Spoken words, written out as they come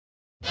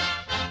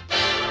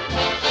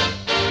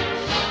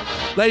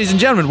Ladies and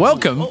gentlemen,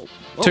 welcome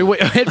to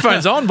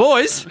Headphones On,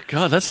 boys.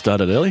 God, that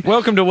started early.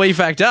 Welcome to We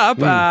Fact Up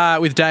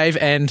with Dave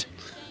and...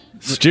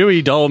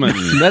 Stewie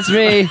Daulman. That's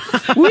me.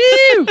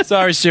 Woo!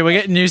 Sorry, Stu, we're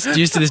getting used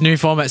to this new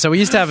format. So we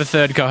used to have a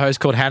third co-host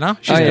called Hannah.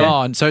 She's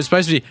gone. So it's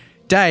supposed to be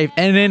Dave,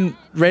 and then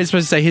Red's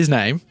supposed to say his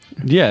name.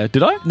 Yeah,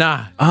 did I?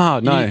 Nah. Oh,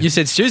 no. You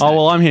said Stu's Oh, name.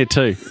 well, I'm here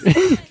too.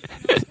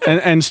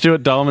 and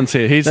Stuart Daulman's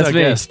here. He's our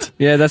guest.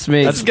 Yeah, that's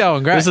me. That's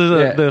going great. This is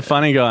the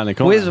funny guy in the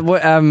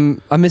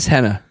corner. I miss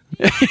Hannah.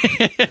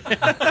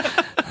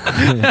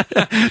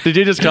 Did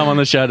you just come on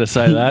the show to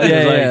say that?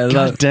 Yeah,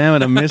 God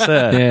damn it, I miss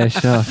her. Yeah,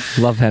 sure.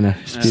 Love Hannah.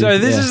 So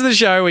this is the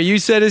show where you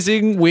send us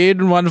in weird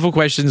and wonderful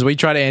questions. We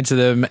try to answer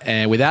them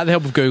without the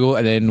help of Google,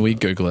 and then we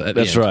Google it.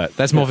 That's right.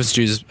 That's more for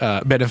Stu's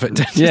benefit.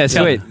 Yeah,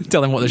 sweet.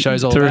 Tell him what the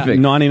show's all Terrific.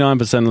 about.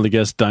 99% of the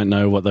guests don't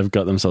know what they've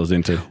got themselves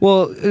into.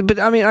 Well, but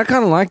I mean, I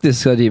kind of like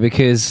this idea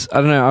because,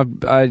 I don't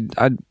know,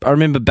 I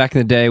remember back in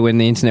the day when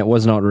the internet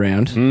was not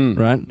around,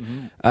 right?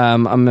 Mm-hmm.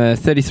 I'm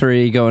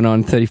 33 going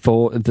on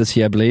 34 this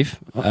year, I believe.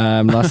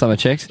 Last time I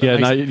checked. Yeah,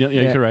 no,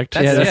 you're correct.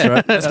 That's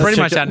right. That's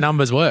pretty much how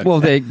numbers work. Well,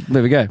 there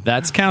we go.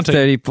 That's counting.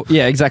 30,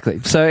 yeah,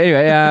 exactly. So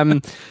anyway,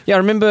 I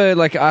remember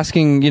like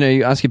asking,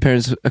 you ask your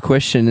parents a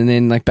question, and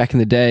then like back in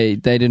the day,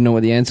 they didn't know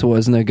what the answer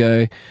was, and they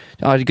go,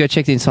 "Oh, you go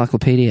check the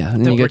encyclopedia,"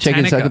 and then you go check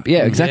the encyclopedia.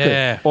 Yeah, exactly.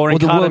 Yeah. Or in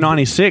the Carter World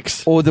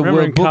 96. or the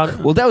Remember World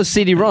Book. Well, that was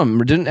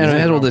CD-ROM, and it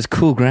had all those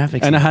cool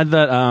graphics. And it had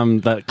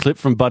that clip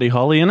from Buddy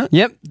Holly in it.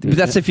 Yep, but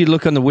that's if you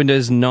look on the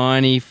Windows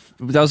 90.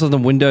 That was on the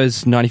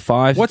Windows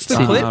 95. What's the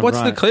clip?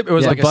 What's the clip? It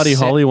was like a Buddy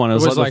set. Holly one. It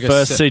was like the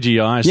first set.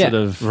 CGI sort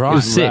of. Right. It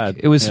was sick. rad.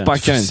 It was Yeah.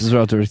 Spike Jones as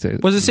well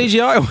directed. Was it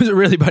CGI or was it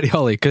really Buddy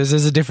Holly? Because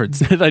there's a difference.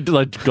 they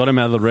got him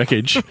out of the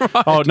wreckage.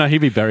 Right. Oh, no, he'd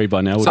be buried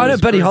by now. Oh, no,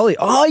 Buddy Holly.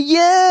 Oh,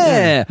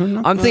 yeah.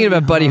 I'm thinking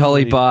about Buddy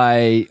Holly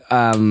by...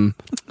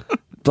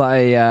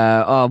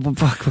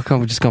 fuck,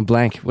 I've just gone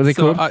blank. What are they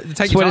called?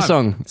 Take your Sweater time.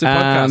 Song. It's a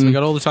podcast. We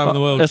got all the time in the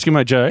world.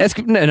 Eskimo Joe.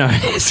 No.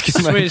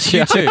 Eskimo Swedish,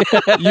 you too.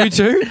 You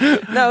too?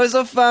 No, it was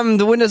off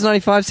the Windows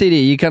 95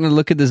 CD. You kind of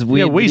look at this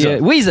weird... Weezer.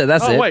 Weezer,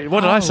 that's it. Oh, wait,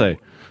 what did I say?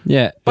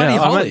 Yeah. Buddy yeah,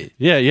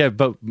 Holly.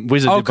 But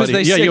Wizard. Oh, did 'cause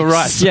Buddy. they Yeah, sing- you're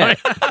right. Yeah.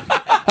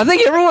 I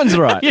think everyone's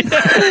right.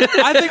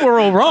 I think we're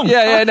all wrong.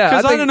 Yeah, no.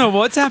 Because I don't know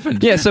what's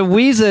happened. Yeah, so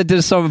Weezer did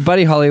a song with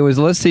Buddy Holly. It was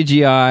less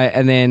CGI,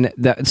 and then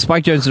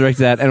Spike Jones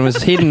directed that, and it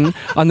was hidden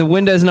on the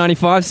Windows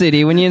 95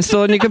 CD when you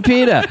install it on your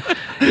computer.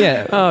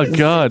 Yeah. Oh,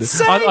 God.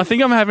 I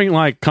think I'm having,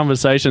 like,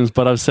 conversations,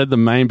 but I've said the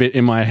main bit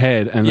in my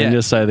head and then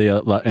just say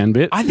the end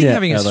bit. I think you're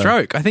having a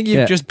stroke. I think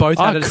you've just both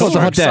had a cool. It's a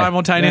stroke hot day.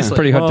 simultaneously.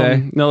 Pretty hot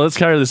day. No, let's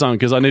carry this on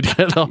because I need to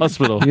get to the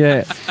hospital.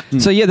 Yeah.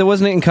 So, there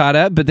wasn't it in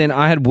Carter, but then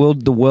I had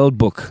the World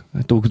Book,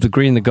 the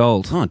green and the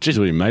gold. Oh, jeez,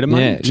 we made a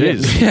money. Yeah,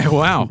 Jeez. Yeah,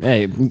 wow.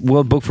 Hey,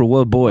 World Book for a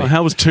World Boy. Oh,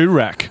 how was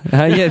Turak?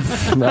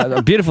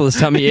 Beautiful this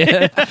time of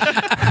year.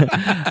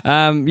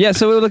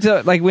 So we looked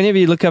at, like, whenever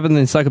you look up in the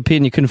encyclopedia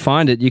and you couldn't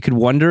find it, you could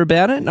wonder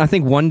about it. And I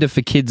think wonder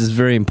for kids is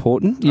very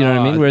important. You know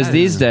what I mean? Whereas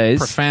these days,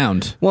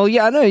 profound. well,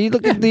 yeah, I know. You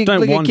look at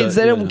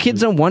kids;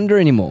 kids don't wonder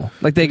anymore.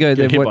 Like they go,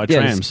 Get hit by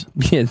trams.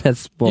 Yeah,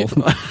 that's You're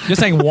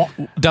saying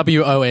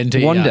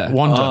W-O-N-D. wonder.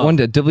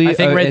 Wonder. W I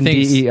think O Red N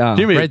thinks- D E R.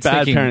 Give me a Red's bad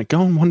thinking- parent.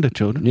 Go and wonder,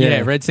 children.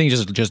 Yeah, Red thing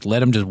just let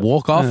them just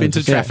walk off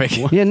into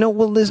traffic. Yeah, no.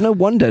 Well, there's no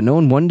wonder. No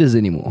one wonders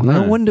anymore.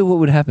 No. I wonder what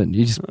would happen.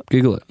 You just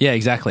Google it. Yeah,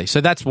 exactly.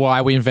 So that's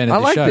why we invented I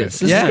the like show. this.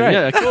 This is great.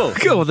 Yeah, cool.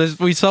 Cool.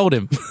 We sold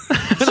him.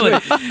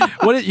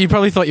 You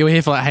probably thought you were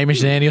here for like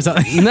Hamish and Andy or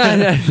something. No,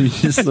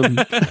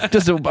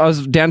 I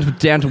was down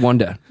to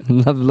wonder.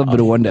 Love a little bit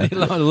of wonder. A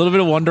little bit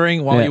of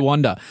wandering while you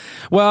wonder.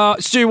 Well,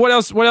 Stu, what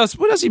else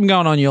have you been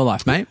going on in your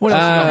life, mate? What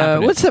else has been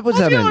happening? What's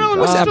happening?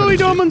 What's Stewie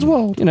Daulman's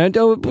world? You got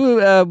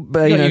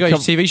your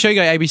TV show, you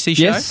got ABC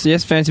show.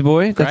 Yes, Fancy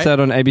Boy. That's Great. out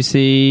on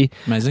ABC.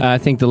 Amazing. I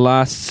think the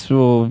last, it's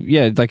on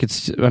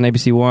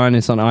ABC One.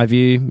 It's on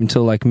iView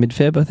until like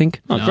mid-Feb, I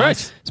think. Oh, Nice.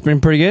 great. It's been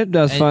pretty good.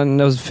 That was fun.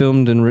 That was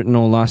filmed and written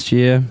all last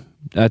year.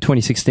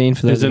 2016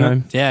 for those at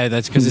home. Yeah,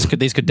 that's because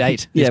these could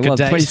date. Yeah, These could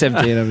date.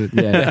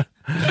 2017. Yeah.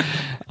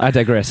 I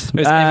digress.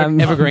 It's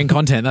evergreen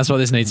content. That's what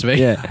this needs to be.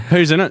 Yeah.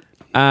 Who's in it?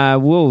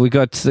 Well, we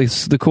got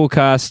the core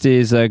cast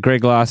is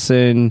Greg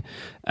Larson,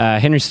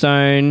 Henry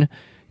Stone,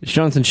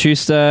 Jonathan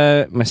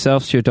Schuster,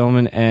 myself, Stu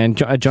Daulman, and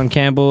John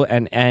Campbell,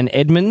 and Anne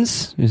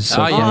Edmonds. Who's so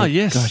funny. Oh,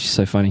 yes. Gosh, she's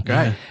so funny.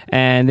 Great.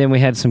 And then we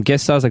had some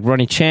guest stars like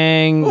Ronnie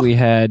Chang. We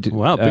had...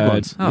 Wow, big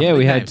ones. Oh, yeah, we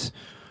big had... names.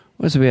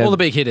 What else did we have? All the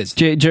big hitters.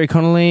 Jerry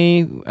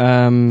Connolly.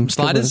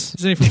 Sliders?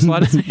 Isn't he from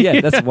Sliders? Yeah,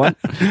 that's one.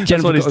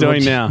 That's what he's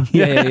doing now.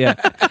 Yeah.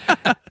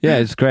 Yeah,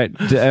 it's great.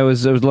 It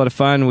was a lot of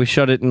fun. We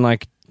shot it in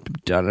like, I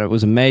don't know, it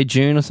was May,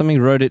 June or something.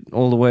 Wrote it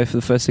all the way for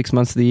the first 6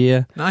 months of the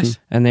year. Nice.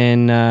 And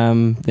then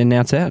now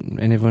it's out.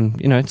 And everyone,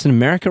 it's in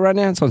America right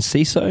now. It's on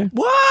CISO.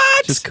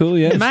 What? Which is cool,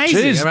 yeah. Amazing.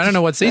 I mean, I don't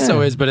know what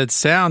CISO is, but it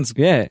sounds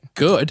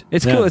good.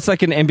 It's cool. It's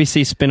like an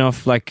NBC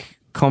spin-off, like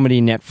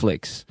comedy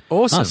Netflix.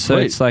 Awesome. So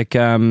it's like,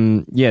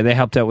 they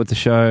helped out with the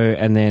show,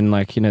 and then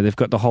they've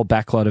got the whole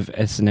backlot of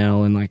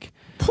SNL and like,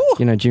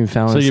 Jim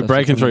Fallon. So you're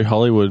breaking through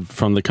Hollywood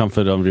from the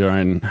comfort of your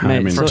own home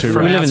in we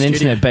Turak. live an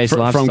internet-based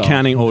lifestyle. From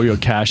counting all your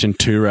cash in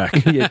Turak.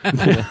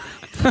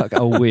 Fuck,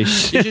 I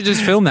wish. You should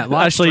just film that,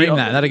 live stream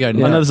that. That'd go I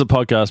nuts. know this is a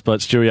podcast, but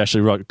Stewie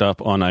actually rocked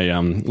up on a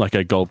like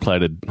a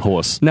gold-plated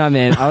horse. No,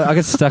 man, I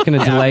got stuck in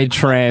a delayed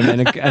tram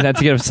and I had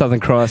to get to Southern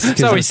Cross.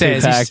 So he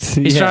says.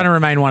 He's trying to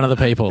remain one of the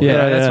people.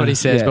 Yeah, That's what he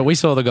says. yeah. But we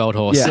saw the gold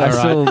horse. Yeah, All I right.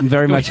 still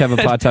very much have a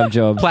part-time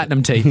job.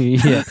 Platinum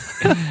teeth. Yeah,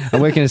 I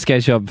work in a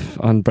skate shop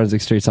on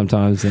Brunswick Street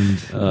sometimes,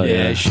 and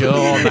Yeah,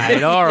 sure,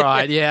 mate. All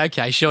right. Yeah,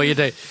 okay, sure you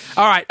do.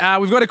 All right,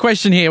 we've got a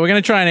question here. We're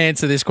going to try and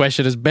answer this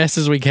question as best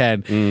as we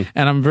can.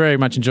 And I'm very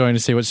much enjoying to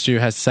see what Stu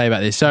has to say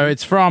about this. So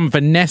it's from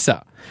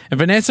Vanessa. And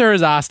Vanessa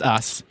has asked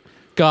us,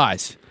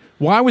 guys,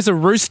 why was a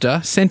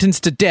rooster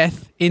sentenced to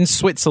death in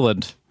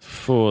Switzerland?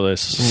 For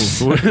this,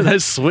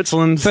 there's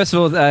Switzerland. first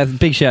of all,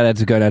 big shout out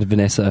to go out to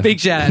Vanessa. Big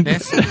shout out,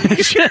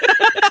 Ness.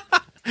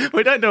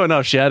 We don't do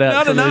enough shout outs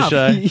Not on enough.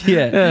 this show.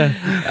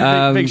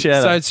 Yeah, Big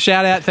shout So out. it's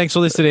shout out. Thanks for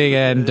listening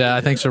and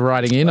thanks for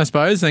writing in, I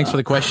suppose. Thanks for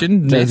the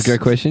question. that's a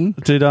great question.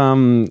 Did I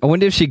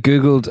wonder if she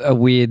googled a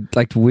weird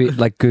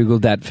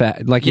googled that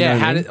fact. Like, you Yeah, know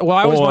what I how mean? did, well,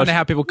 I always Or- wonder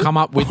how people come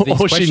up with these or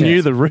questions. she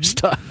knew the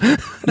rooster.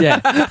 Yeah,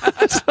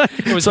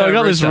 was So I her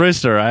got this rooster.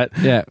 rooster, right?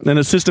 Yeah. Then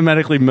it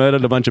systematically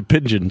murdered a bunch of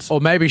pigeons.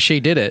 Or maybe she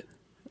did it,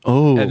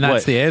 Oh, and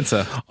that's wait. the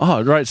answer.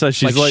 Oh, right. So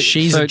she's Like, like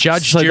she's a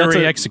judge, that's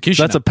jury,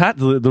 executioner. That's a pat.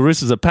 The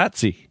rooster's a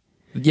patsy.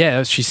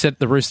 Yeah, she set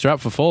the rooster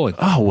up for falling.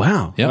 Oh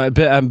wow. Yep.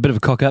 a bit of a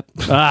cock up.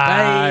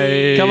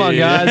 Hey. Come on,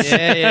 guys.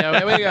 Yeah,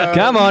 there we go.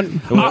 Come on.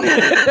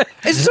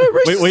 It's so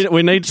rooster.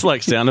 We need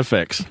like sound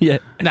effects. Yeah,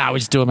 No, we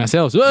just do them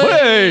ourselves.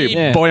 Hey,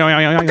 Yeah. boy.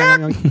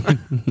 there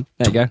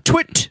you go.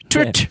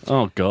 Twit.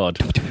 Oh god.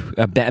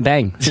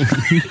 Bang.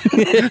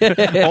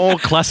 All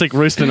classic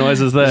rooster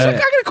noises I there.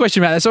 got a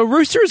question about that. So a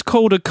rooster is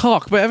called a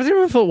cock, but have you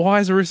ever thought, why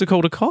is a rooster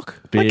called a cock?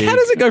 Like, Big how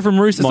does it go from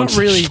rooster? It's not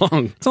monster really.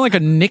 schlong. It's not like a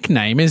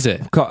nickname, is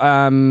it?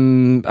 I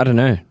don't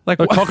know. Like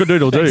A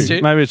cock-a-doodle Thanks, doo.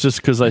 Stu. Maybe it's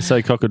just because they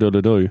say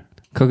cock-a-doodle-doo.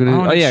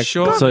 Cock-a-doodle. Oh yeah,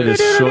 sure. So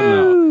just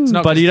shorten It's it.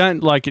 not But just- you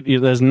don't like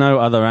it. There's no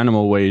other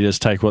animal where you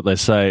just take what they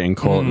say and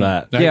call it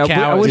that. No, Yeah,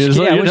 cow I wish- is-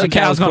 yeah, I wish a a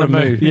cow's got a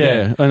moo.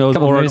 Yeah, and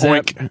Couple or an moos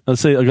out. oink.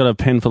 Let's see. I got a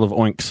pen full of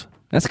oinks.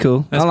 that's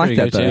cool. That's I like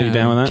pretty that good, though. yeah. You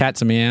down with that?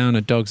 Cats a meow and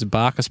a dog's a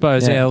bark, I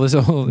suppose. Yeah. Yeah, there's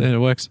all, it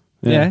works.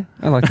 Yeah,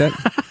 I like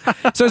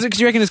that. So is it 'cause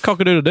you reckon it's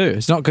cock-a-doodle-doo?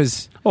 It's not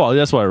because... Well,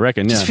 that's what I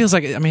reckon. It Yeah. just feels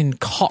like, I mean,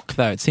 cock,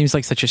 though. It seems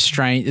like such a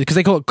strange... Because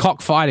they call it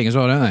cockfighting as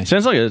well, don't they?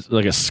 Sounds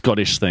like a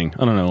Scottish thing.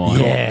 I don't know why.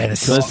 Yeah, the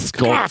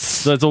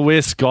Scots. That's all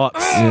we're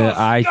Scots.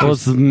 I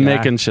was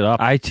making shit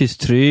up. I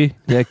just true.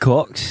 They're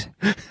cocks.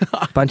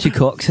 Bunch of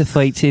cocks are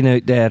fighting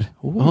out there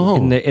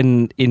in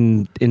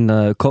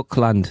the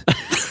cockland,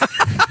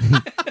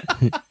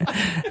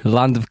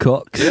 land of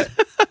cocks.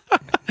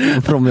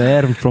 I'm from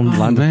there. I'm from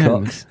land man.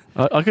 of cocks.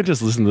 I could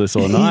just listen to this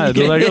all night.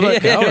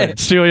 Yeah.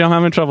 Stu, I'm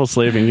having trouble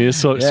sleeping. You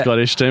just talk Yeah.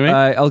 Scottish to me.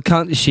 I'll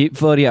count the sheep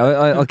for you.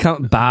 I'll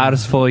count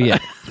bars for you.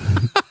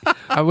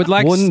 I would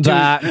like One Stu-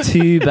 bar,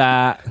 two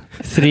bar,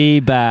 three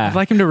bar. I'd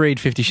like him to read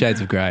 50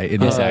 Shades of Grey in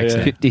this Oh, accent.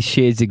 yeah. 50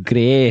 Shades of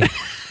Grey.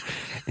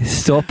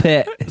 Stop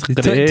it.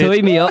 great.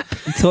 Toy me up.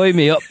 Toy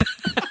me up.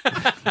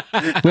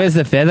 Where's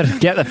the feather?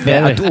 Get the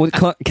feather.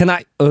 Can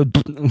I?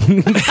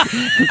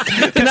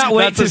 Cannot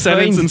wait That's to a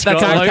sentence in find.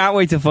 I Scotland. can't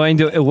wait to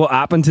find out what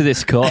happened to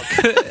this cock.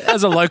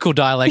 That's a local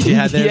dialect you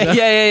had there.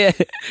 yeah.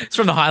 It's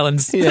from the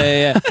Highlands.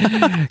 Yeah.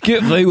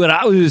 Can't find what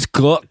happened to this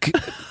cock.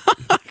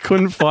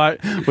 Couldn't fight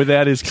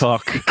without his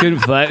cock. Couldn't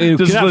find.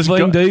 Just Can't this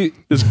find guy- out.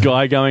 This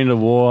guy going to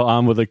war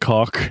armed with a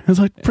cock. It's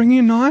like, bring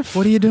your knife.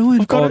 What are you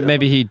doing? Or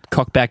maybe he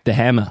cocked back the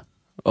hammer.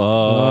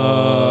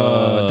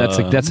 Oh, That's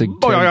a bang.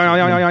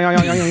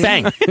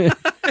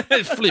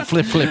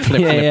 flip.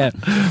 yeah.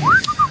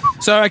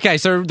 So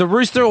the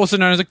rooster, also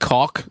known as a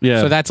cock.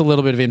 Yeah. So that's a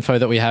little bit of info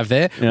that we have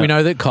there. Yeah. We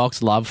know that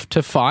cocks love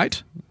to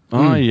fight.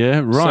 Oh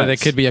yeah, right. So there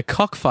could be a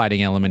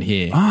cockfighting element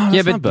here. Oh, that's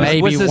Yeah, not but bad.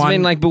 maybe what's this one-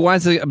 mean? Like, but why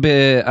is the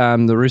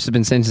rooster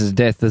been sentenced to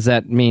death? Does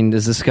that mean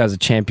this guy's a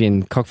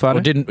champion cockfighter?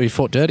 Or didn't we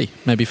fought dirty?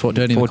 Maybe fought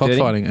dirty in the Fought dirty?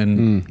 cockfighting.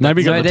 And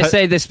Maybe No,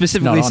 they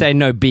specifically Not on. say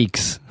no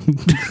beaks.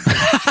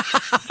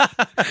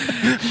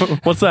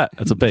 What's that?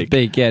 It's a beak.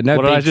 Beak, yeah, no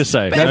What did I beaks. just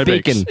say? No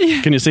beaks.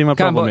 beacon. Can you see my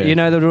Come problem on, here? you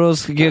know the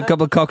rules. Get a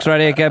couple of cocks right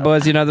here, okay,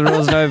 boys. You know the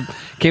rules. No,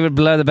 keep it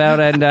below the belt,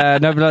 and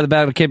no below the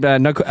belt. Keep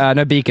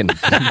no beacon.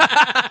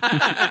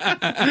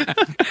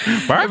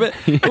 But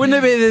wouldn't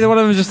it be that one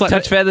of them just like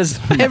Touch feathers.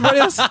 everybody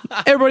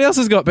else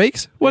has got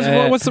beaks? What's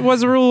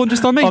the rule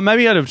just on me? Oh,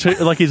 maybe he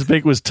had like his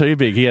beak was too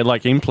big. He had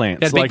like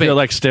implants, He had big beak.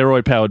 like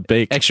steroid powered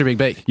beak. Extra big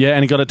beak. Yeah,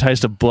 and he got a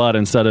taste of blood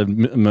and started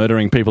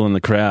murdering people in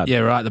the crowd. Yeah,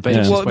 right. The beak. Yeah.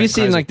 just Well, have you went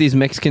seen crazy. like these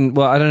Mexican?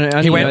 Well, I don't know.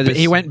 I he only know went this.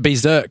 he went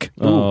berserk.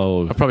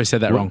 Oh, I probably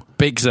said that wrong.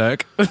 Big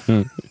zerk.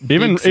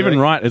 even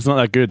right, it's not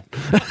that good.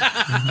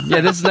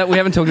 Yeah, this is we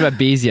haven't talked about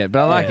bees yet, but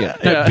I like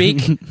it. No,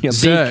 beak. Yeah, beak.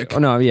 Zerk. Oh,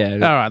 no, yeah. All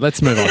right,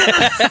 let's move on.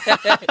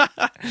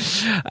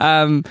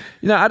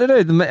 I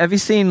don't know. Have you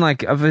seen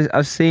like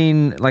I've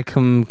seen like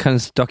some kind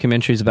of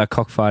documentaries about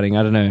cockfighting.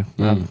 I don't know,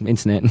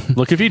 internet.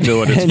 Look, if you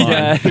do it,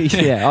 it's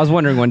fine. Yeah, I was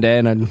wondering one day,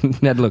 and I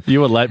had to look.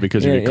 You were late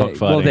because you were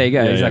cockfighting. Well, there you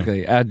go. Yeah,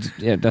 Exactly.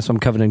 Yeah, that's why I'm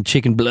covered in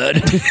chicken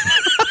blood.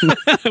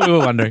 We were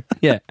wondering.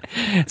 Yeah,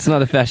 it's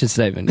not a fashion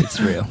statement. It's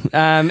real.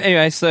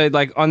 Anyway, so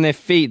like on their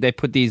feet, they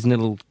put these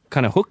little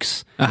kind of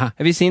hooks. Uh-huh.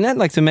 Have you seen that?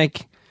 Like to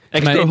make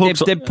Extra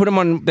hooks. They put them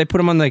on. They put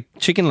them on the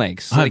chicken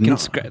legs. So I they have can not.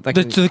 scratch.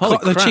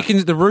 The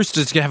chickens, the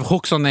roosters have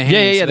hooks on their hands.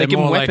 Yeah. so They they're give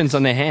them more weapons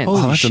on their hands.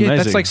 Holy that's shit, amazing.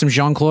 that's like some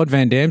Jean-Claude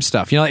Van Damme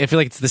stuff. You know, I feel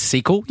like it's the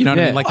sequel. You know what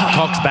I Yeah. mean? Like the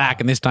cock's back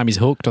and this time he's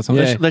hooked or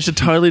something. Yeah. They should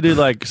totally do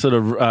like sort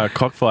of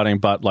cockfighting,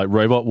 but like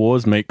Robot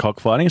Wars meet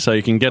cockfighting. So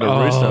you can get a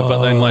rooster,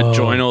 but then like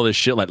join all this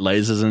shit like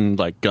lasers and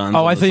like guns. Oh,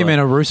 on I the thought you side.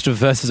 meant a rooster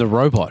versus a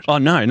robot. Oh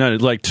no,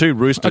 like two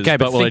roosters. Okay,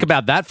 but think like,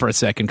 about that for a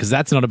second because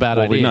that's not a bad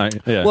well, idea. we know.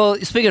 Yeah. Well,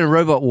 speaking of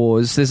Robot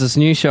Wars, there's this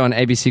new show on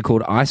ABC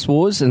called Ice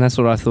Wars, and that's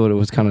what I thought it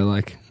was kind of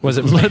like. Was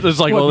it? There's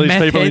like What, all these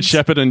meth people in heads?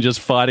 Shepparton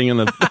just fighting in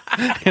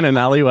the in an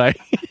alleyway.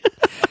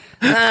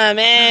 Ah,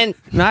 man.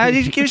 No,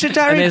 give us a And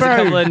there's a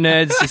couple of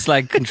nerds just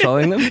like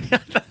controlling them.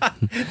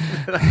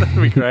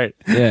 That'd be great.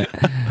 Yeah.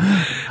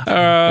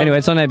 Anyway,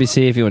 it's on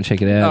ABC if you want to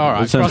check it out. All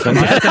right, sounds cross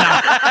promotion.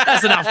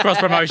 That's enough cross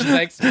promotion.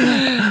 Thanks.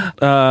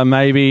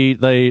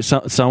 Maybe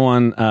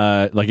someone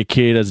like a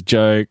kid as a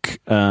joke,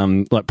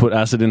 like put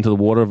acid into the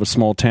water of a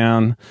small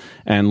town,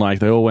 and like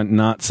they all went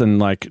nuts and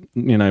like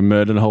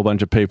murdered a whole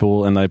bunch of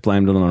people, and they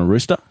blamed it on a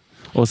rooster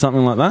or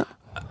something like that.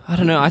 I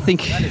don't know. I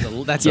think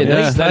That's Yeah,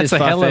 a that is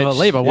hell of a far-fetched.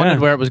 leap. I wondered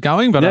where it was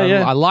going, but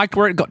Yeah. I liked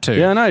where it got to.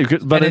 Yeah, no,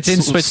 but And it's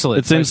in Switzerland.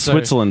 It's in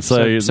Switzerland,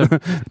 so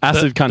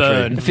acid country.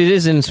 burn. if it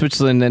is in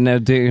Switzerland and they're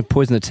doing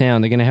poison the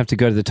town, they're going to have to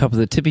go to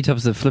the tippy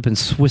tops of the flipping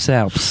Swiss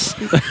Alps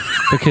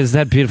because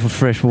that beautiful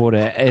fresh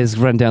water is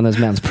run down those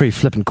mountains pretty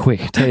flipping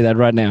quick. I tell you that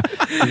right now.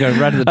 You go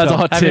right to the top. That's a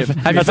hot tip.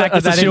 Have you factored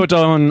That's a that in? Stu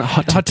Daulman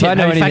hot tip. Tip. I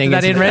know Have you anything,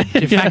 factored that in, it's-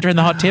 Red? You factor in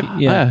the hot tip?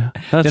 Yeah.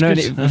 that's Don't know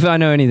good. if I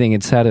know anything,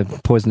 it's how to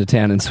poison a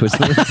town in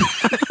Switzerland.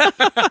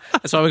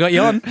 That's why we got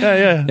you on.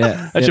 Yeah.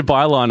 Yeah. That's your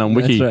byline on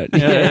Wiki. That's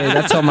right. Yeah,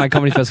 that's on my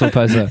comedy festival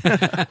poster.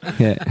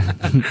 Yeah.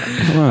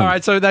 All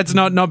right, so that's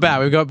not bad.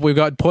 We've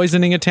got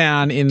poisoning a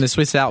town in the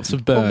Swiss Alps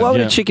of Bern. Well, why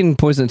would Yeah. a chicken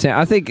poison a town?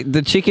 I think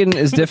the chicken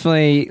is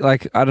definitely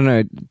like, I don't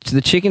know,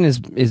 the chicken is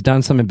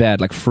done something bad,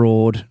 like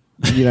fraud.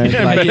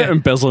 Like,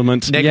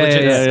 Embezzlement.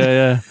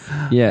 Negligence.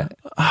 yeah.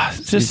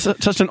 It's just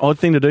such an odd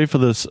thing to do for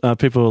the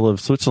people of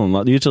Switzerland.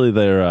 Like usually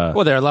they're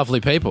Well, they're lovely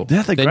people.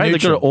 Yeah, they're great. They've got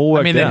neutral. it all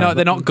worked I mean, out.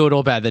 they're not good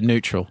or bad. They're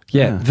neutral.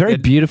 Yeah, very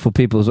beautiful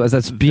people as well.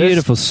 That's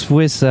beautiful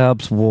Swiss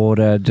Alps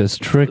water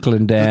just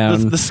trickling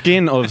down. the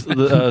skin of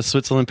the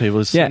Switzerland people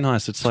is so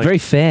nice. It's like very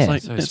fair.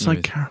 It's like, So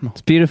smooth. caramel.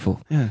 It's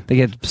beautiful. Yeah. They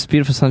get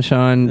beautiful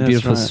sunshine, That's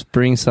beautiful right.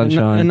 spring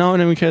sunshine. And no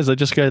one even cares. They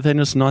just go. They're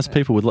just nice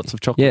people with lots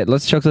of chocolate. Yeah,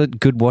 lots of chocolate,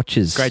 good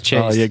watches. Great cheese.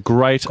 Oh yeah,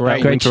 great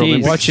Great Winter cheese.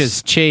 Olympics.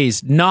 Watches,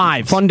 cheese,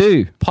 knives,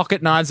 Fondue.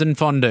 pocket knives, and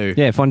fondue.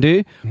 Yeah,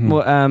 fondue.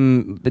 Well,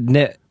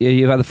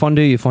 you either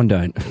fondue or you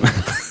fondant.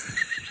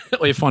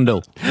 Or your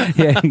fondue.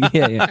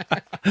 yeah.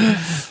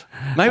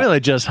 Maybe they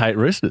just hate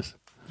roosters.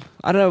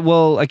 I don't know.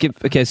 Well,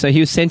 okay, so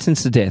he was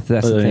sentenced to death.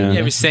 That's the thing. Yeah. Yeah,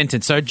 he was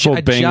sentenced. So For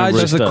a being a judge.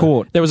 rooster. There's a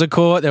court. There was a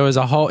court. There was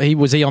a whole.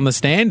 Was he on the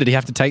stand? Did he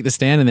have to take the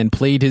stand and then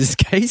plead his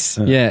case?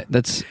 Yeah,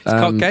 that's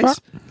Court case.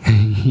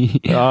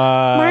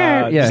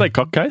 Yeah. Did you say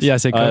cock case? Yeah, I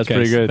said cock That's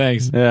pretty case. good.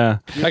 Thanks. Yeah.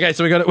 Okay,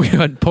 so we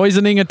got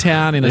poisoning a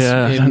town in a.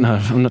 Yeah. I in- don't know.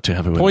 I'm not too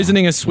happy with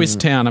Poisoning a Swiss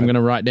town. I'm going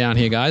to write down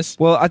here, guys.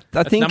 Well, I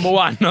That's think number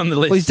one on the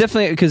list. Well, he's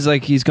definitely because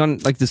like he's gone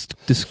like this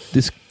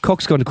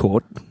cock's gone to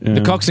court. that.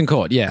 the Cox in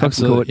court. Yeah, Cock's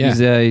in absolutely,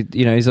 court.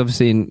 Yeah. He's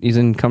obviously he's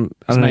in. I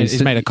don't know.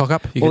 He's made a cock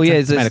up. You Well, could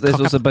yeah. say. Made a There's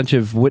cock also a up. bunch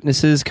of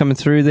witnesses coming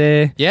through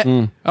there.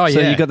 Yeah. Oh So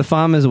yeah. you got the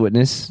farm as a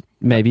witness.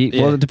 Maybe.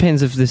 Yeah. Well, it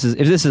depends if this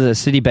is a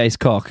city-based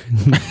cock,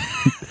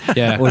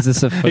 yeah. or is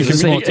this a But he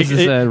rural cock?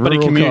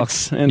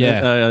 commutes and,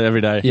 Yeah.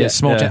 every day. Yeah,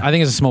 small town. I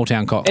think it's a small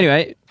town cock.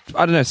 Anyway,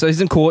 I don't know. So he's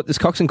in court. This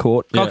cock's in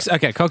court. Cox in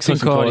Cox in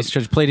court. court. He's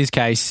trying to plead his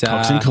case.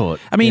 Cox in court.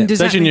 I mean, Yeah. does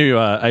That's that your new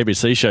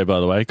ABC show, by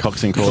the way.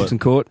 Cox in Court. Cock's in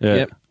court. Yeah.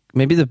 Yep.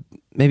 Maybe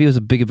it was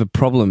a big of a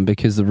problem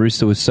because the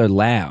rooster was so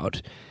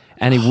loud,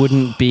 and he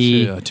wouldn't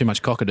be. too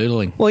much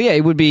cockadoodling? Well, yeah,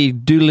 it would be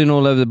doodling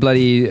all over the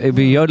bloody. It'd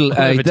be yodel.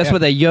 over That's town. what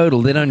they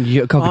yodel. They don't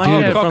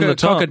cockadoodle. from the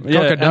top. And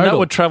that cock-a-doodle.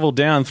 would travel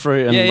down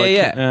through. And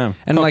Yeah.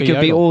 And like it'd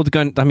be Cock-a-yodel. all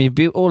going. I mean, it'd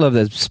be all over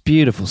those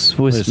beautiful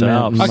Swiss Swiss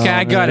mountains. Alps. Okay,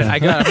 I got it.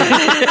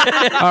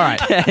 All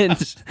right.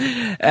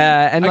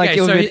 and like Okay,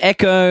 it would so be he- an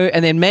echo,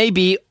 and then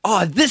maybe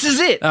this is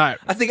it. All right.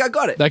 I think I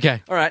got it.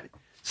 Okay. All right.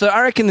 So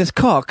I reckon this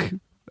cock,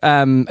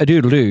 a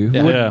doodle-doo,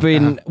 Yeah. would Yeah. have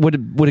been would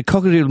a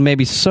cockadoodle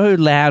maybe so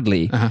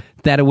loudly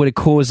that it would have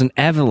caused an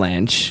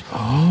avalanche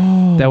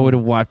that would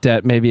have wiped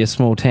out maybe a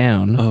small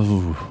town.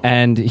 Oh.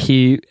 And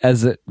he,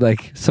 as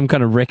like some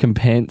kind of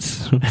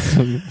recompense,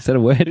 is that a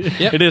word?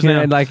 Yep. It is You now.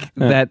 know, like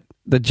that.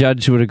 The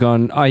judge would have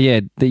gone, oh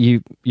yeah, that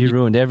you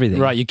ruined everything.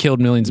 Right, you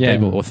killed millions of Yeah.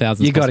 people or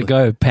thousands. You got to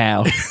possibly. go,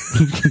 pal.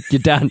 You're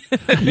done.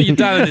 You're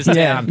done with this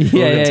Yeah. town. Yeah, the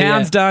yeah,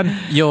 town's yeah. done.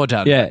 You're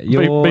done. Yeah, It'd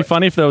you're. be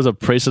funny if there was a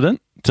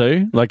precedent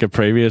too, like a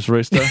previous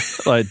rooster,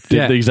 like did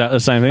Yeah. the exact the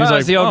same thing. It's Oh, like,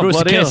 it's the old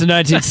Rooster bloody case in hell.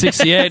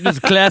 1968. It's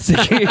a classic.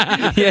 We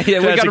got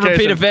a repeat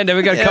Classic. offender.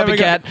 We got a Yeah, we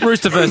copycat. got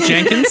Rooster vs.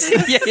 Jenkins.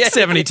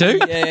 72.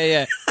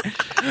 Yeah.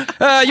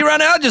 Your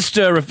Honour, I'll just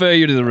refer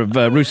you to the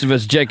Rooster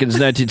vs. Jenkins,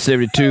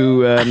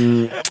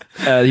 1972.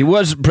 He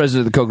was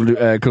president of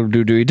the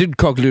cock-a-doodle. He did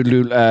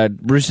cock-a-doodle,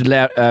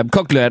 rooster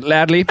cock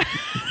loudly.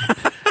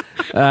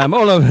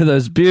 All over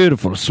those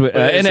beautiful It's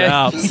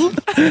Alps.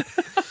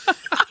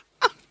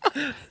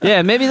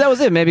 Yeah, maybe that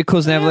was it. Maybe it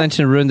caused an avalanche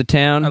and ruined the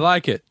town. I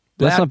like it.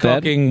 That's Loud not bad.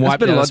 cocking, That's,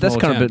 wiped out a that's small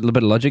kind town. of a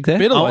bit of logic there.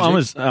 Bit of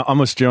logic. I'm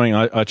with Stewing.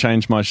 I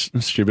changed my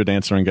stupid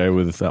answer and go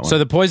with that one. So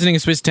the poisoning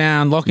of Swiss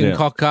town, locking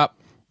cock up.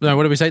 No,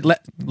 what did we say?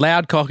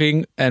 Loud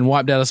cocking and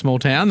wiped out a small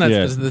town.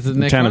 That's the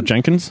next town one. of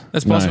Jenkins.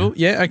 That's possible.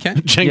 Yeah, okay.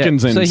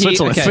 Jenkins in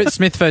Switzerland. okay.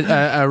 Smith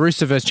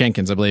Rooster versus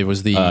Jenkins, I believe,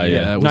 was the was the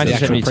actual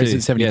 1972.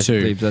 president. 72. Yes, I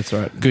believe that's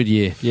right. Good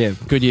year. Yeah.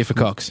 Good year for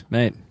cocks.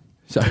 Mate,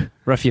 So,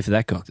 rough year for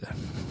that cock, though.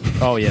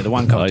 oh yeah, the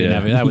one cock didn't yeah.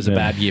 have it. That was a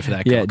bad year for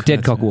that. Yeah, cock. dead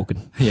That's cock it.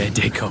 walking. Yeah,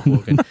 dead cock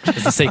walking.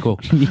 It's the sequel.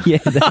 Yeah,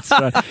 that's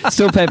right.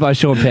 Still played by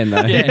Sean Penn,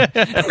 though. Yeah.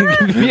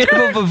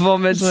 Beautiful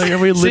performance. Like,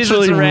 have we literally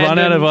Scissors run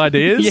out of random.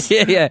 ideas?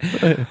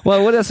 Yeah.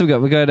 Well, what else have we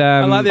got? We got.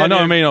 like the I know.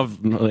 I idea-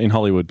 mean, in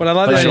Hollywood. But I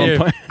like the Sean idea.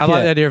 Penn. I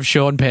like the idea of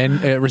Sean Penn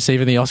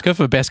receiving the Oscar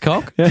for best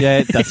cock.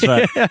 Yeah, that's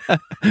right.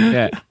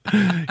 Yeah.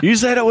 You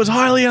said it was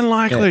highly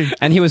unlikely.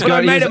 And he was But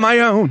going. I made it my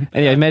own.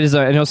 And yeah, he made his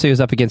own, and also he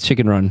was up against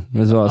Chicken Run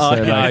as well. So,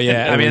 okay. Oh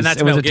yeah, I mean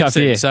that's it was Mel a tough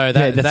Gibson, year. so Yeah,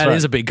 that that's is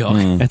right. a big cock.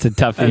 That's a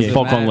tough That's year. a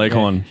Fuck on bad-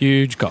 Leghorn. yeah,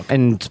 huge cock.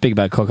 And speak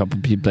about cock up,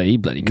 you bloody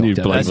cock You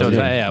up. bloody That's what I'm bloody-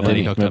 saying, yeah,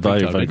 bloody cocked up,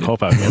 bloody big cock,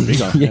 cop out, yeah, big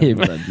cock. Yeah,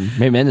 but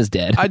maybe men is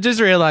dead. I just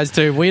realised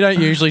too, we don't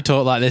usually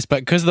talk like this, but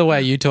because of the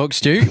way you talk,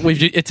 Stu,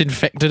 it's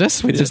infected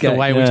us with just the Okay.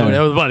 way we Yeah. talk.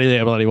 Oh, bloody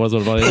there, bloody was,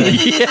 bloody there.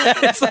 Yeah,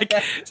 it's like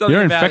something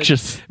You're about it.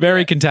 infectious.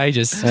 Very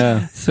contagious.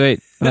 Yeah.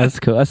 Sweet. That's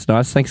cool. That's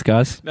nice. Thanks,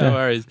 guys. No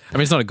worries. I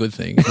mean, it's not a good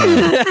thing.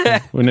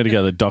 We need to go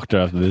to the doctor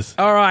after this.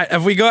 All right,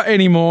 have we got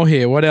any more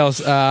here? What else?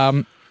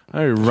 I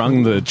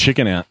wrung the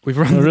chicken out. We've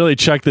wrung- I really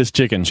chucked this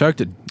chicken.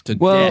 Choked it to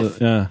Well,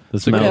 death. Yeah, the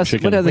What smell of else?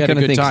 chicken. What other We had a kind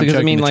of good things? time Because I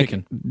choking mean, the like,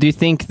 chicken. do you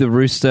think the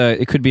rooster?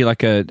 It could be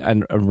like a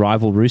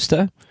rival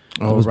rooster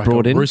that was like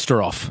brought a in.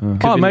 rooster off.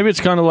 Oh, maybe it's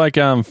kind of like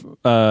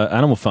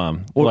Animal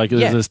Farm. Or- Like yeah.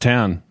 there's this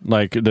town,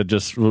 like that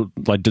just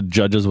like the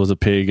judges was a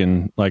pig,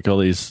 and like all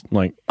these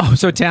like Oh,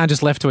 so a town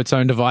just left to its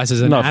own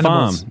devices and no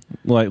animals. farm,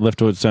 like left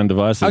to its own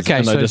devices. Okay,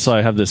 and so they just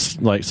like have this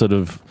like sort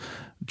of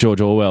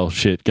George Orwell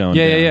shit going.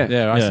 Yeah, down.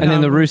 yeah, Yeah, I see. And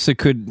then the rooster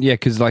could,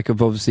 because like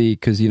obviously,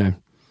 because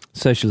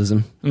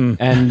socialism and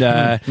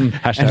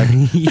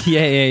Hashtag.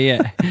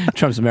 yeah.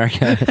 Trump's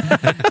America.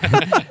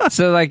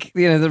 So like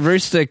the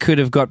rooster could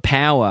have got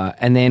power,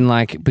 and then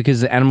like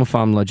because the Animal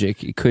Farm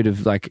logic, it could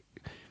have like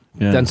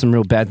Yeah. done some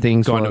real bad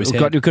things. Gone to his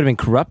head. It could have been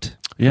corrupt.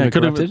 Yeah, it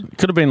could corrupted.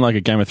 have been like a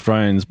Game of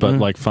Thrones, but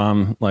like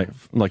farm, like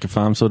a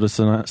farm sort of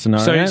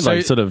scenario, So-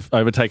 like sort of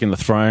overtaking the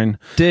throne.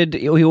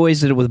 He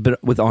always did it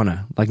with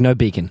honor, like no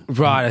beacon.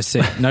 Right, I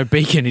see. No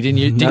beacon. He didn't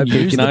use No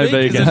use beacon. the No beak?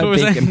 Is beacon. that what we're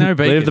No saying? beacon. No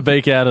beacon. Leave the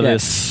beak out of Yeah.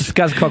 this. This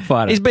guy's a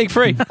cockfighter. He's beak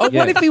free. Oh, Yeah.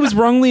 What if he was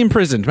wrongly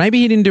imprisoned? Maybe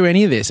he didn't do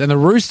any of this, and the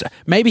rooster.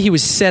 Maybe he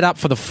was set up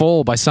for the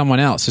fall by someone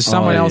else. So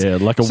someone else, yeah,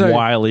 like a so,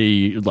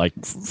 wily like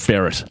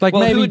ferret. like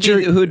Well, maybe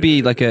who would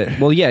be like a?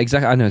 Well, yeah,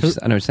 exactly. I know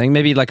what you're saying.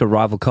 Maybe like a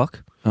rival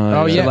cock.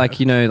 Oh, So yeah. like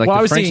like Well, I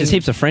the was French. thinking- There's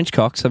heaps of French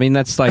cocks. I mean,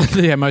 that's like.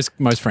 yeah, most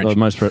French.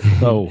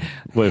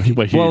 We're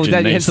huge Well, in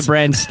that's these. the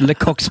brand's Le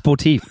Coq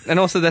Sportif, and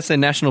also that's their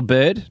national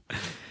bird.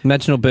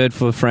 National bird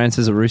for France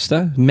is a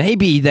rooster.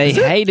 Maybe they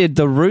hated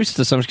the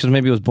rooster so much because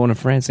maybe it was born in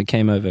France and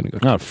came over and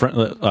got.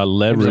 No,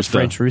 Le It was a Rooster.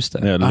 French rooster.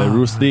 Yeah, Le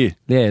Rooster.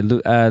 Yeah,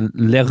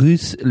 les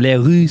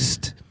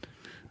roustes.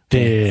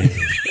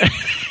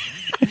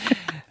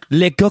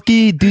 Les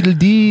coquilles doodle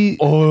dee.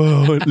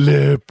 Oh,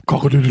 Le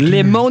Cockadoodle.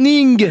 Les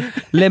morning.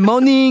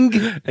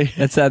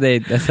 That's how they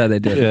do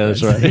it. Yeah,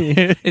 that's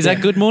right. Is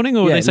that good morning,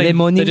 or Yeah, they say le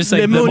morning. they just say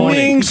Le the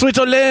Morning,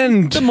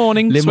 Switzerland. The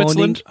morning, Les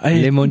Switzerland.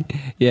 morning. Les morning.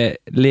 Yeah,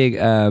 les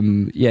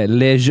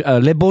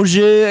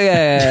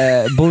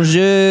bonjour,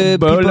 bonjour,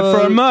 Bon people.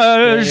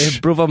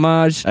 fromage. Bon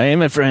fromage. I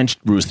am a French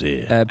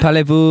rooster.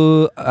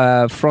 Parlez-vous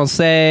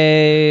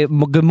français?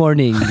 Good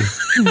morning.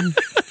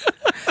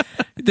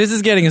 This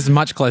is getting us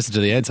much closer to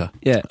the answer.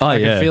 Yeah. Oh, I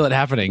yeah. can feel it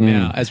happening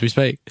now as we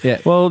speak. Yeah.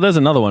 Well, there's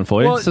another one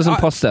for you. Well, So it's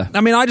imposter.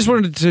 I mean, I just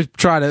wanted to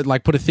try to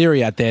like put a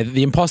theory out there that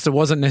the imposter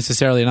wasn't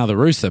necessarily another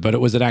rooster, but it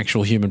was an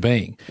actual human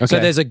being. So Okay.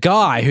 there's a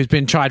guy who's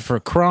been tried for a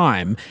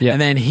crime, Yeah.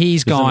 and then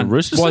he's it a gone,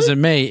 rooster?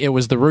 wasn't me, it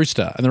was the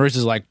rooster. And the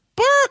rooster's like,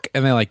 bark!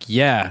 And they're like,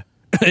 yeah.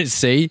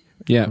 See?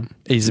 Yeah.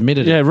 He's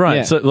admitted yeah, it. right.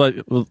 Yeah. So, like,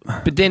 well,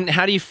 But then,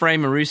 how do you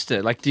frame a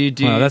rooster? Like, do you?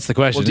 Well, that's the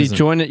question, Well, do you isn't it?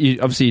 join it? You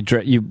obviously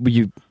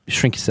you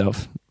shrink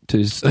yourself to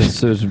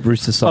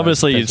rooster size.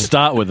 obviously, you'd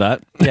start with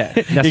that. Yeah,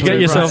 that's You what get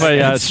it- yourself right.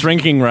 a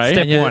shrinking ray.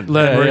 Step one,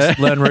 learn,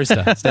 learn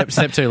rooster.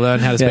 Step two, learn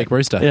how to Yeah. speak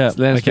rooster. Yeah.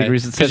 Learn to speak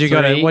rooster. Because you Step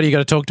got to, three. what do you got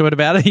to talk to it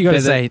about it? You got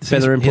to say,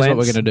 Feather here's what we're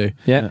implants. going to do.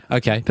 Yeah.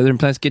 Okay. Feather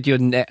implants. Get your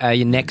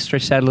neck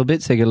stretched out a little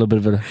bit, so you get a little bit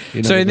of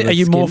a. So a bit are of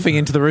you skin. morphing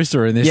into the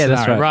rooster in this Yeah,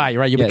 scenario? that's right.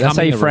 Right. You're Yeah, that's how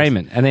becoming you the frame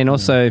rooster. it, and then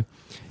also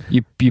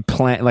you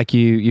plan like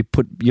you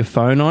put your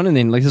phone on, and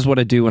then like this is what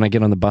I do when I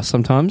get on the bus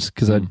sometimes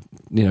because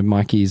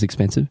Mikey is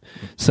expensive,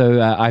 so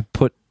I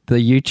put the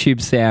YouTube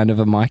sound of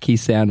a Mikey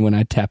sound when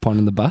I tap on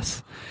in the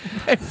bus.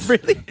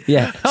 Really?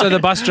 Yeah. So the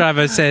bus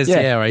driver says,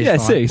 yeah, he's yeah,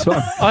 fine. see, he's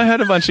fine. I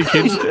had a bunch of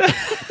kids.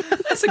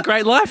 That's a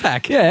great life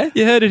hack. Yeah.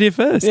 You heard it here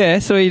first. Yeah,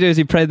 so what you do is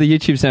you play the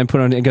YouTube sound,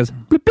 put on it, and it goes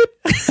bloop,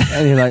 bloop.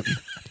 And you're like,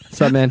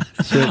 What's up, man?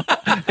 Sweet.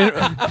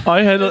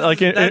 I had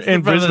like in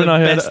probably Brisbane. the I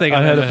best thing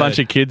I've had ever a bunch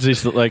heard. of kids.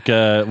 Used to, like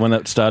when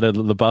it started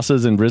the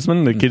buses in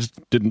Brisbane, the kids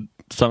didn't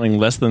something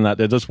less than that.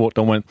 They just walked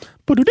on, went.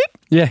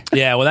 Yeah.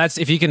 Yeah, well, that's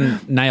if you can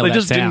nail They that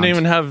just sound. didn't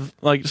even have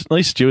like. At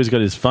least Stewie's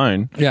got his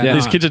phone. Yeah.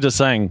 These No. kids are just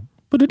saying.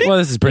 Well,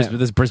 this is Brisbane.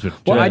 This is Brisbane.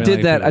 Well, Do you I know did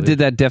what that. mean? I did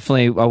that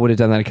definitely. I would have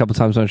done that a couple of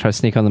times when I tried to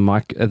sneak on the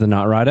mic, the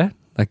Night Rider.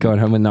 Like going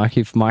home with Nike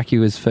if Mikey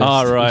was first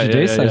Oh, right,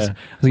 introduced. yeah, I yeah,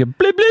 was like,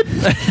 blip, blip.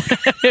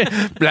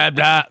 Blah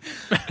blah.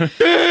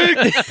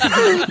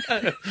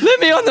 Let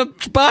me on the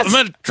bus.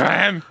 I'm a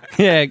tram.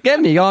 Yeah, get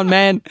me on,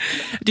 man.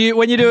 Do you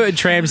when you do it in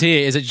trams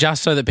here? Is it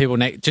just so that people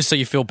just so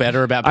you feel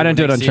better about? I People don't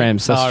do it next on to you?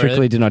 trams. I Oh, strictly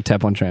really? do not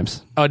tap on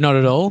trams. Oh, not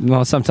at all.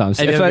 Well, sometimes.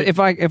 Have you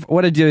ever- If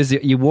what I do is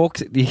you walk,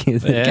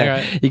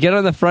 right. you get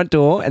on the front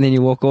door and then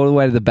you walk all the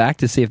way to the back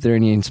to see if there are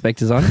any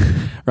inspectors on,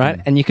 right?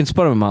 And you can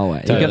spot them a mile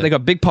away. Totally. They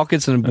got big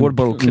pockets and a water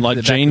bottle clipped Like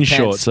to the back jean of the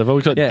pants. shorts. They've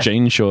always got Yeah.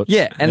 jean shorts.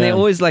 Yeah, and they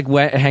always like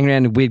hang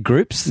around in weird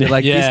groups.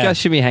 Like Yeah. these guys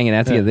should be hanging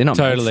out together. They're not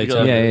Totally, mates.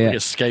 totally. Yeah. Like a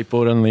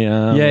skateboard on the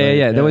arm.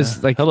 Yeah. There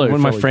was like Hello, one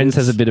of my fellow friends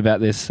kids. has a bit about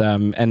this,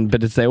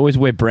 but they always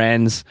wear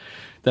brands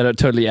that are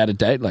totally out of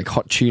date, like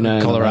Hot Tuna,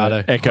 and,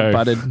 Colorado. Echo.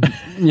 Hot Buttered.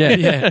 Yeah,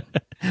 Yeah.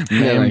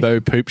 Mambo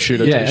poop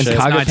shooter yeah, and t-shirts.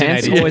 cargo pants.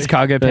 1982. Always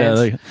cargo Yeah,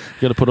 pants.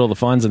 you got to put all the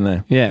fines in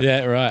there. Yeah,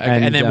 Yeah, right. Okay.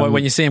 And then And,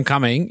 when you see them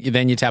coming,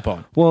 then you tap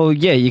on. Well,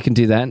 yeah, you can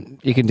do that.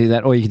 You can do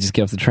that, or you can just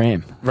get off the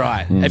tram.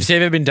 Right. Have you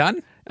ever been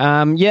done?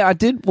 Yeah, I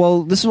did.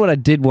 Well, this is what I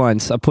did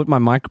once. I put my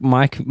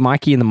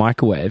Mikey in the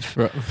microwave.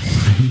 Right.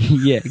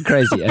 Yeah,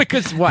 crazy. Yeah.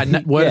 Because what?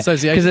 Word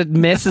association. Because it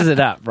messes it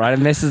up, right? It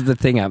messes the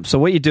thing up. So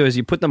what you do is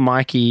you put the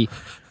Mikey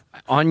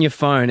on your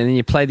phone, and then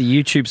you play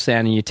the YouTube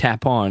sound, and you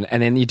tap on,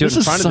 and then you do This it in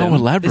is front so of them.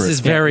 elaborate. This is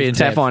very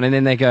Tap intense. on, and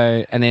then they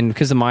go, and then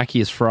because the Mikey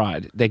is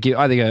fried, they go,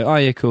 oh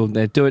yeah, cool.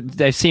 They do it.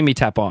 They see me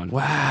tap on.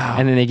 Wow.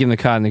 And then they give them the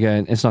card, and they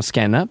go, it's not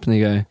scanned up, and they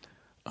go,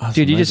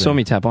 dude, you just saw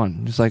me tap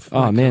on. It's like,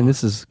 oh man,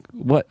 this is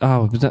what?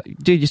 Oh,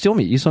 dude, you saw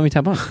me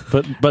tap on.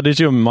 But is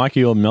your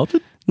Mikey all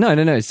melted? No.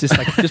 It's just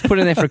like just put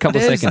it in there for a couple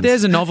of seconds.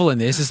 There's a novel in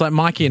this. It's like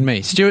Mikey and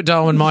me. Stuart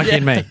Daulman, Mikey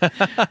and me.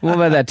 What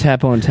about that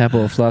tap on, tap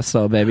off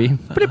lifestyle, baby?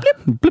 Blip, blip,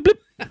 blip,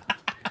 blip.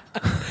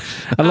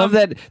 I love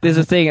that. There's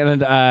a thing,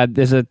 and I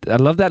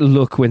love that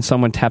look when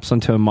someone taps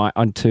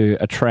onto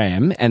a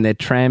tram, and their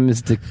tram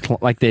is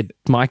like their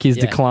mic is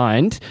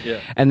declined,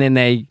 and then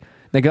they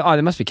go, oh,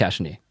 there must be cash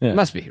in here. Yeah. It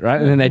must be, right?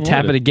 And then they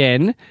tap it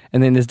again,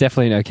 and then there's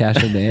definitely no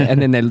cash in there,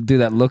 and then they do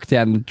that look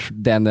down the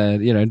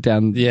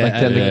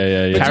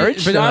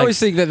carriage. But I always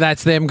think that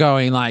that's them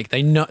going like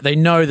they know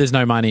there's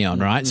no money on,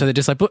 right? So they're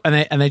just like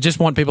and they just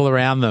want people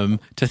around them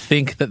to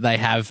think that they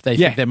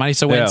think their money.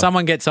 So when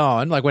someone gets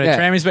on, like when a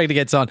tram inspector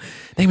gets on,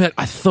 they be like,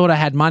 I thought I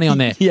had money on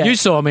there. Yeah. You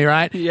saw me,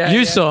 right?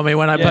 You saw me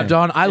when I popped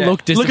on. I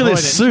looked Look disappointed. at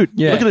this suit.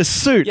 Yeah. Look at this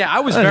suit. Yeah,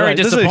 I was very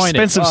This is an disappointed.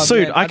 expensive Oh,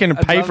 suit. man, I can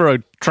I'd pay love- for a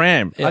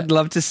tram. I'd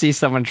love to see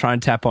someone try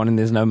and tap on and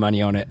there's no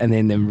money on it, and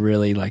then them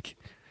really like,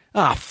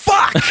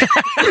 fuck!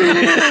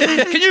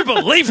 Can you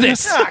believe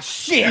this?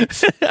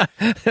 Shit!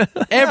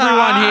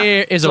 Everyone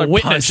here is a Like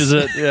witness. punches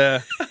it.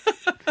 Yeah.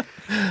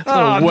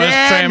 The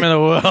worst tram in the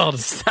world.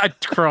 Start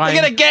crying.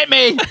 You're gonna get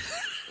me!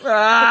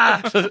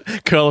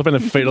 Curl up in a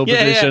fetal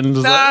position.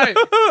 Just like,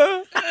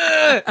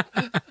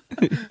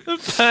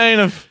 the pain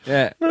of.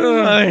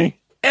 Yeah.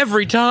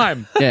 Every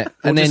time. Yeah,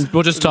 and then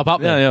We'll just top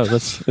up. Yeah,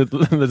 there's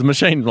a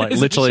machine like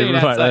There's a literally machine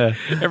right outside.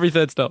 there. Every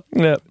third stop.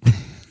 Yeah.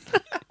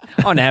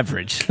 on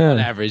average, On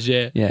average,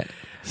 yeah. yeah.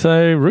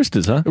 So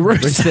roosters, huh?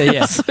 Rooster,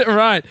 yeah.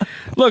 Right.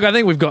 Look, I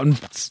think we've gotten,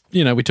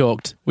 we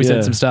talked. We said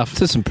Yeah. some stuff.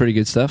 So some pretty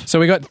good stuff. So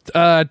we got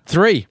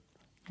 3.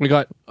 We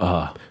got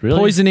Really?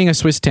 poisoning a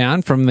Swiss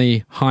town from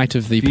the height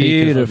of the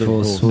peak of Beautiful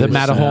the Swiss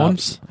Matterhorn,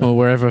 Alps. or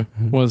wherever.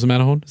 What is the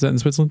Matterhorn? Is that in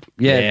Switzerland?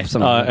 Yeah,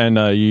 something like that. And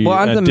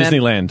under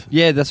Disneyland.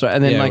 Yeah, that's right.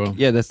 And then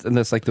Yeah,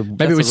 that's like the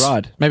Maybe it was the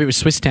ride. Maybe it was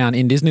Swiss town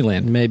in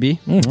Disneyland. Maybe.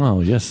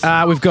 Oh yes.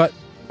 We've got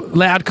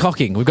loud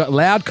cocking. We've got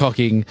loud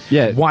cocking.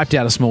 Yeah. Wiped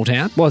out a small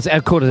town. Well, it's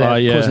caused an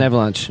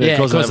avalanche. Yeah,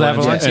 caused caused an an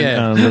avalanche.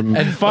 avalanche, Yeah. yeah.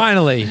 And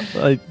finally,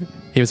 Like,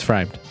 he was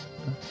framed.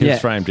 he Yeah.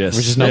 was framed. Yes,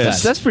 Which is not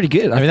yes. bad. That's pretty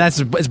good. I mean,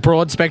 it's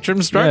broad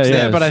spectrum strokes Yeah,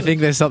 yeah. there, but I think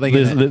there's something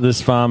in it.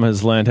 This farm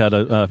has learned how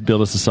to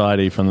build a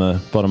society from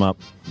the bottom up.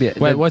 yeah,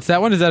 Wait, what's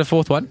that one? Is that a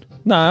fourth one?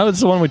 No, it's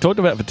the one we talked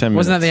about for 10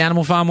 minutes. Wasn't that the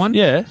Animal Farm one?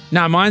 Yeah.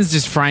 No, mine's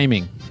just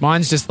framing.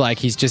 Mine's just like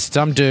he's just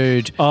some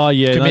dude Oh,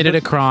 yeah. committed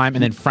a crime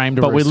and then framed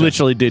a But we rooster.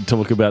 literally did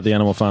talk about the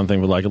Animal Farm thing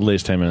for like at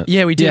least 10 minutes.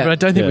 Yeah, we did, Yeah. but I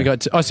don't think we Yeah. got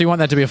to... Oh, so you want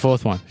that to be a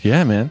fourth one?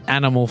 Yeah, man.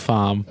 Animal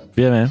Farm.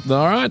 Yeah, man.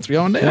 All right, it's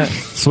going down. Yeah.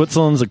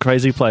 Switzerland's a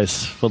crazy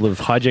place full of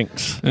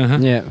hijinks.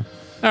 Yeah.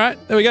 All right,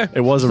 there we go.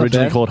 It was not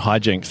originally bad. called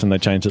Hijinks, and they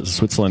changed it to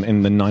Switzerland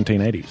in the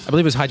 1980s. I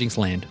believe it was Hijinks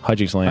Land.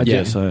 Hijinks land. Yeah.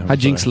 Yeah, so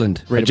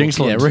Hijinksland. Read a book.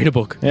 Hijinksland. Yeah, read a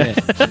book. Yeah.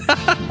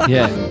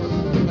 Yeah.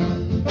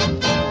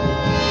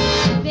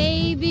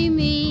 Baby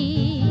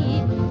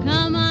me,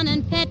 come on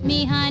and pet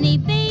me, honey,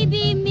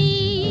 baby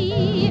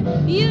me.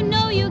 You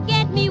know you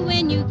get me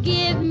when you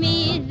give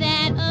me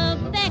that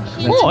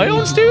affection. Oh,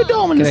 I'm Stu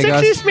Daulman, the G'day,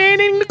 guys. sexiest man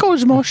in the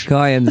cosmos.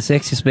 Guy and the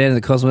sexiest man in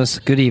the cosmos.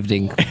 Good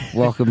evening.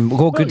 Welcome.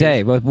 Or good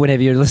day.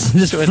 Whenever you're listening to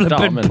this Stuart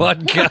flippin' Dahlman.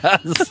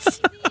 podcast.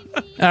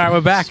 All right,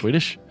 we're back.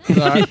 Swedish. All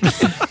right.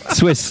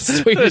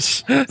 Swiss.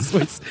 Swedish.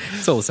 Swiss.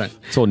 It's all the same.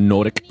 It's all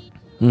Nordic.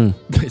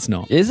 It's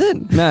not. Is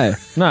it? No.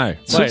 No.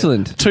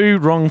 Switzerland. Wait, two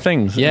wrong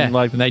things. Yeah, in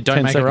like and they don't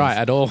 10 make seconds. it right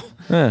at all.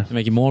 Yeah. They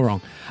make you more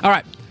wrong. All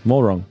right,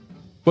 More wrong.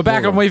 we're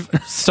back and we've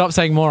stopped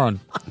saying moron.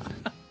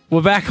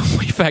 We're back and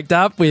we fact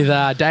up with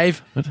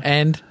Dave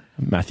and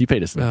Matthew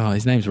Peterson.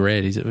 his name's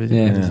Red. His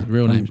Yeah.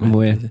 real name's I'm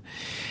aware. Red.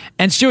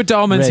 And Stuart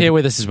Daulman's Red. here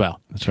with us as well.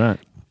 That's right.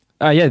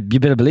 Oh, yeah, you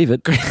better believe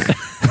it.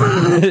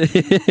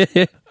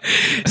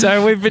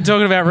 So we've been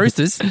talking about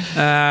roosters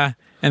and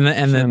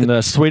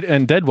And sweet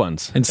and dead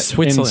ones. in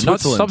Switzerland. In Not,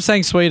 Switzerland. stop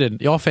saying Sweden.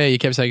 Off air, you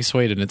kept saying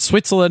Sweden. It's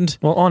Switzerland.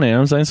 Well, on air,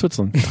 I'm saying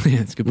Switzerland.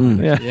 Yeah, it's a good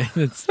point. Yeah. Yeah,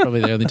 that's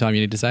probably the only time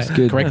you need to say it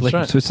good. correctly. That's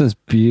right. Switzerland's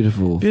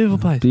beautiful. Beautiful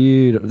place.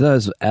 Beautiful.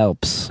 Those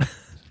Alps.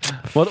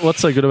 What's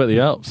so good about the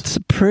Alps? It's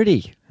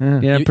pretty.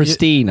 Yeah, You-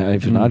 pristine.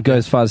 Even. I'd go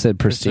as far as said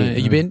pristine.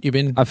 You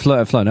been? I've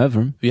flown over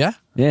them. Yeah.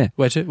 Yeah.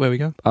 Where to? Where we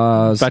go?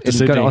 Back to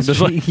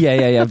Sydney.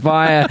 Yeah.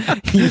 Via.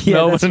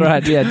 Yeah, that's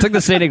right. Yeah, took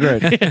the scenic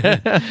route.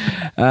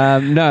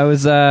 No, it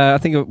was. I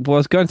think it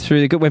was going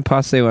through. It went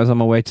past there when I was on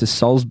my way to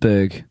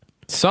Salzburg,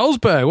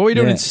 Salzburg. What were you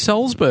doing Yeah. in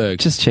Salzburg?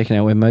 just checking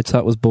out where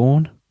Mozart was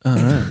born. Oh,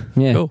 right.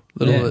 Yeah. Cool.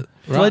 Little. Yeah.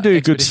 Well, they do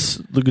good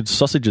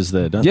sausages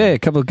there, don't Yeah, a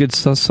couple of good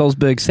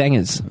Salzburg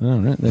singers. they? Oh,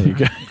 right. There you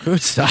go.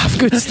 Good stuff.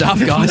 Good stuff,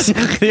 guys.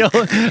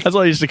 That's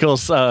what I used to call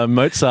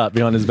Mozart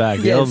behind his back.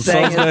 The Yeah, old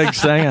singers. Salzburg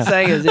singer.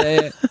 Singers,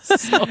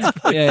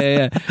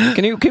 yeah.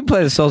 Can you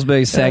play the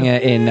Salzburg singer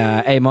in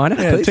A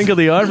minor, Yeah, please? Tinkle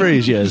the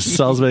Ivories, yes.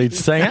 Salzburg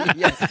singer.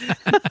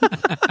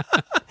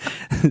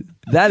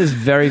 That is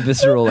very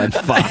visceral and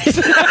fast.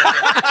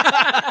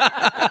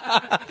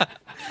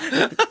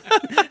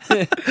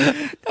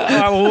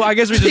 Well, I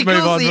guess we just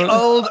move on. the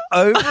old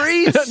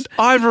ovaries.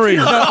 Ivories.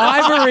 No,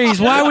 ivories.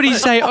 Why would he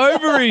say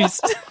ovaries?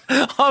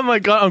 Oh my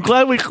God, I'm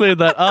glad we cleared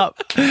that up.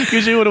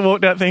 Because you would have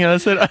walked out thinking I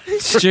said,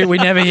 Stu, we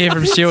never hear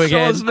from Stu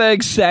again.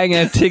 Salzburg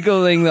singer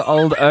tickling the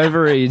old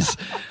ovaries.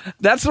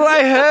 That's what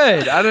I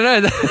heard. I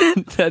don't know.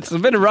 That's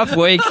been a rough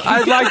week.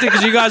 I liked it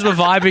because you guys were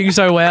vibing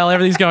so well.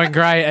 Everything's going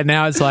great. And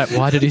now it's like,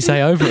 why did he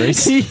say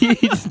ovaries?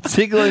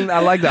 Tickling. I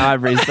like the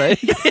ivories though.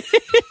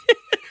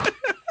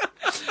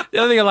 The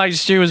other thing I liked,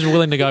 Stu was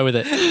willing to go with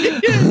it.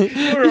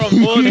 you're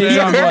on board, He's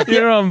on board.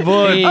 You're on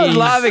board. I was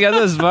laughing. I thought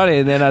it was funny,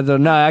 and then I thought,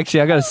 no,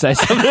 actually, I got to say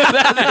something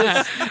about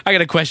this. I got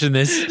to question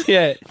this.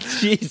 Yeah,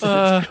 Jesus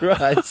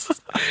Christ.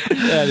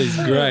 That is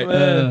great.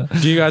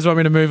 Do you guys want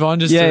me to move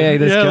on? Just Yeah, to,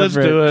 yeah, Let's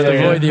go for do it. Yeah,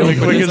 Avoid the we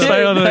awkwardness. can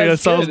stay on the That's good.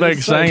 Salzburg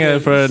It's so singer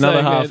good. for It's so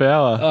another good. half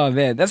hour. Oh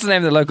man, that's the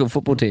name of the local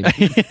football team.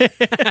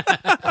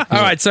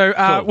 All right, so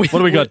What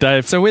do we got,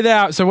 Dave? So what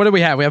do we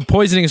have? We have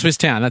poisoning a Swiss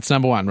town. That's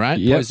number one, right?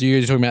 Yep.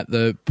 You're talking about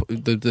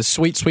the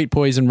sweet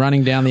poison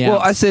running down the Alps.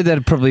 Well, I said that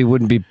it probably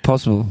wouldn't be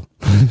possible.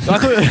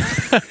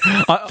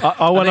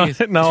 I want I think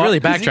to. it's really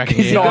backtracking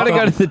here. You got to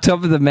go to the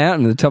top of the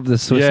mountain, the top of the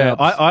Swiss Yeah,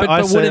 Alps.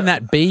 But said- wouldn't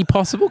that be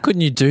possible?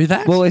 Couldn't you do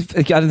that? Well, I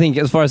don't think,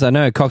 as far as I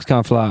know, cocks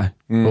can't fly.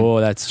 Oh,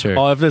 that's true.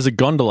 Oh, if there's a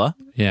gondola,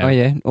 Yeah. Oh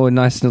yeah, or a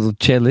nice little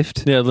chairlift.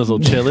 yeah, there's a little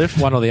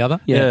chairlift. One or the other.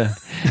 Yeah.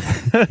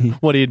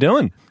 What are you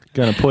doing?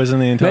 Going to poison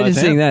the entire Imagine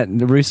town? seeing that,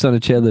 the roost on a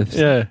chairlift.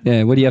 Yeah.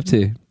 Yeah, what are you up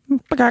to?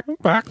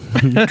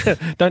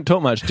 Don't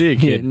talk much, do you, Yeah,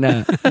 kid?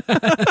 nah.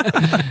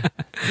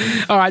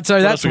 All right, so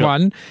else that's we got?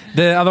 one.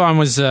 The other one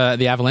was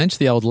the avalanche,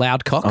 the old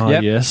loud cock. Oh,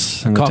 Yep.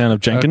 yes. In the town of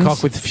Jenkins. A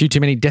cock with a few too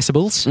many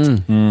decibels.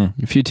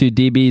 A few 2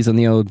 dBs on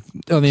the old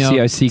On the old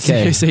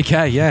COCK.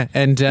 COCK, yeah.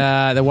 And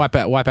they wipe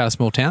out a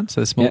small town.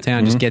 So the small Yep.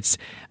 town just gets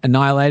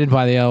annihilated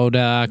by the old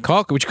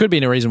cock, which could be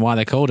a reason why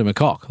they called him a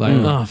cock. Like,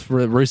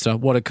 rooster,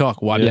 what a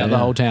cock. Wipe out the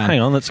whole town. Hang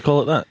on, let's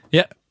call it that.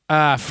 Yeah.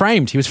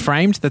 Framed. He was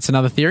framed. That's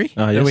another theory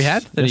that yes. we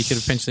had, that he could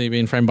have potentially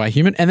been framed by a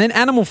human. And then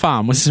Animal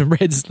Farm was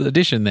Red's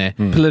addition there.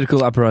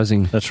 Political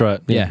uprising. That's right.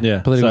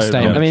 Yeah. Political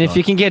statement. I mean, if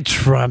you can get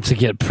Trump to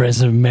get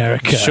President of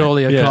America,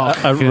 Surely a cock.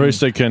 a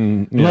rooster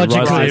can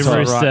logically, rise to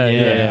the a top. rooster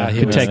Yeah, he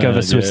could was, take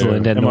over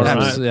Switzerland and Am I North. right?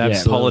 Absolutely, Yeah.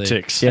 absolutely.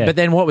 Politics. Yeah. But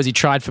then what was he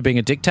tried for being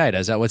a dictator?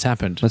 Is that what's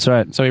happened? That's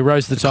right. So he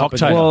rose to the top.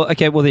 Cocktail. Well,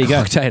 okay, well, there you go.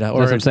 Cocktator, That's or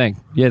what a- I'm saying.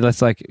 Yeah,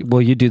 that's like,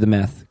 well, you do the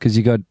math, because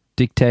you got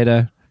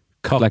dictator,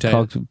 like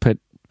top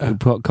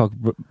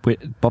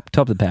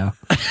of the power.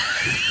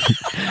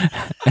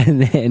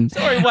 And then...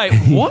 Sorry, wait,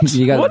 what?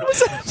 You got- What was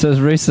that? So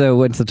Russo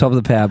went to the top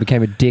of the power,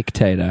 became a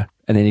dictator,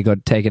 and then he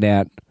got taken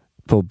out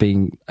for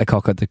being a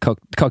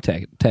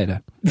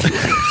cocktator.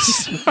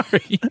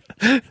 Sorry.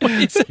 What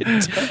you said?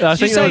 I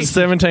think there was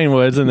 17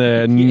 words in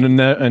there,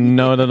 and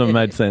none of them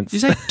made sense.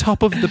 Did you say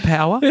top of the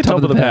power?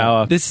 Top of the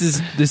power. This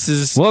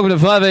is Welcome to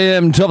 5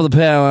 a.m. Top of the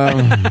power.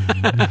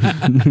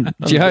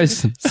 It's your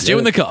host, Stu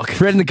and the cock.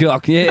 Fred and the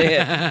cock.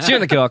 Yeah. Stu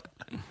and the cock.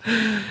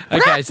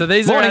 Okay, so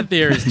these are our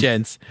theories,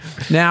 gents.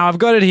 Now, I've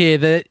got it here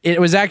that it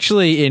was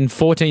actually in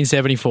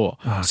 1474.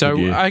 So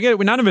good year. I get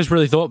none of us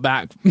really thought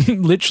back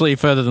literally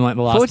further than like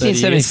the last 30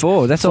 years.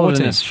 1474. That's older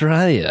than 14.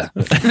 Australia.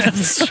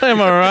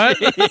 Am I right?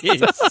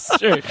 It's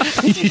true.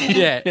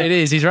 Yeah, it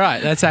is. He's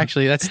right. That's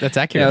actually that's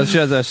accurate. Yeah,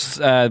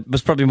 Australia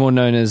was probably more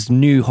known as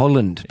New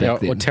Holland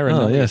back or then. terra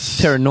Oh, enormous. yes.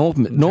 Terra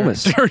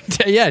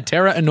Normus. Yeah,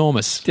 terra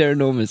enormous. Terra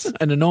Normus.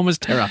 An enormous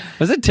terror.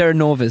 Was it Terra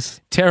Norvis?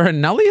 Terra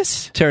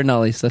nullius? Terra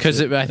Nullis. That's Because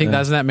it? I think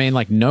doesn't that mean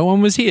like no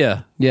one was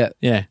here? Yeah.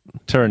 Yeah.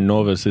 Terra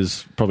Novus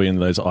is probably in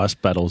those ice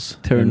battles.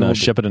 Terra in Novus.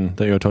 Shepparton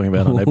that you were talking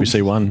about on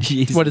ABC One.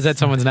 Jeez. What is that?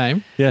 Someone's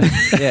name? Yeah,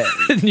 Yeah.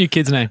 New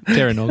kid's name.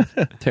 Terra Nord.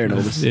 Terra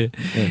Novus. Yeah.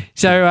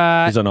 So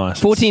he's on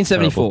ice.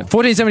 1474.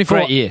 1474.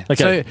 Great year.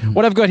 Okay. So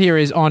what I've got here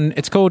is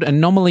it's called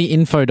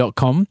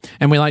anomalyinfo.com,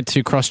 and we like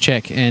to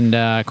cross-check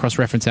and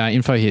cross-reference our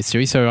info here,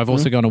 Stewie. So I've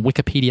also gone on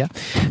Wikipedia.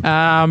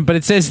 But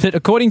it says that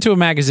according to a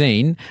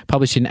magazine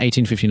published in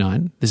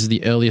 1859, this is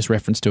the earliest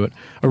reference to it,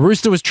 a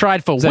rooster was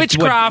tried for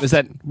witchcraft. Was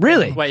that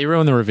really? Wait, you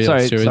ruined the reveal,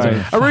 Sorry, Stewie.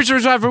 sorry. A rooster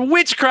was tried for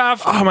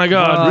witchcraft. Oh my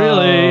God!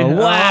 Really?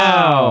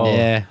 Wow.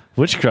 Yeah.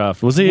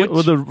 Witchcraft. Was he?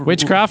 was the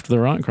Witchcraft, the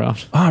right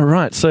craft. Oh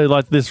right. So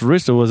like this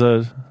rooster was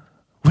a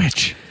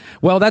witch.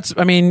 Well,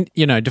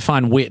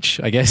 define witch,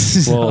 I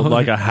guess. Well,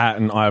 like a hat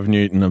and Eye of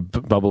Newt and a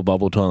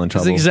bubble toilet That's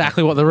trouble.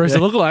 exactly what the rooster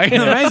looked like.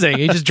 Amazing.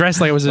 He just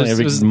dressed like it was Like a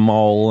big a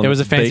mole. And it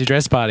was a fancy beak.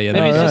 dress party. And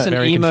Maybe they it's were just an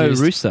very emo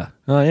confused. rooster.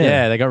 Oh yeah.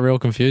 Yeah, they got real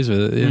confused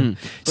with it. Yeah.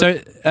 So,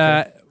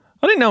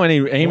 I didn't know any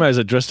emos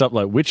are dressed up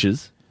like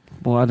witches.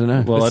 Well, I don't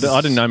know. Well, I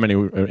didn't know many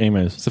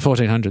emos. it's the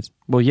 1400s.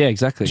 Well, yeah,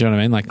 exactly. Do you know what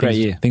I mean? Like Great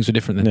year. Things were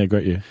different then. Yeah,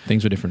 great year.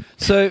 Things were different.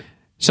 So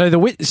So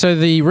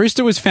the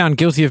rooster was found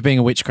guilty of being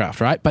a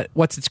witchcraft, right? But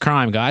what's its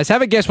crime, guys?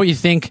 Have a guess what you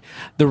think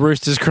the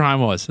rooster's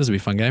crime was. This will be a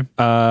fun game.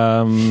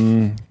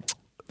 And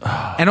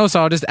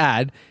also, I'll just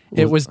add,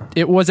 it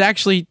was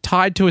actually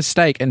tied to a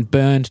stake and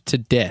burned to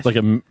death. Like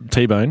a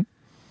T-bone.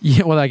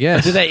 Yeah, well, I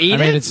guess. Do they eat I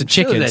mean, it? it's a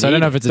chicken, Surely so I they'd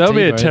don't know eat if it's a That'll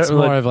be a T-bone. It's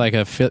terrible- more of like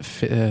a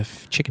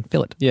chicken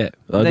fillet. yeah,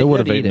 They would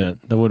have eaten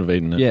it. They would have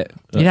eaten it. Yeah.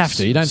 You'd have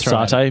to. You don't throw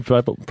satay,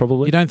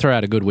 probably. You don't throw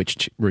out a good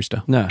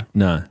rooster. No,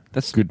 No,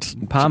 that's good.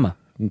 Parma.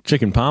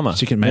 Chicken parma.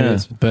 Chicken, maybe Yeah.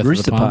 it's birth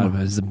Rooster of the Parma.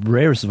 Parma is the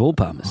rarest of all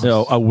Parmas.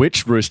 Yeah, a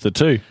witch rooster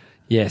too.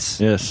 Yes,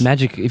 Yes.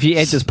 magic. If you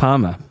ate this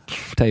Parma,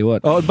 tell you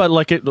what. Oh, but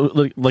like if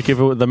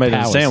they made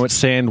Powers. a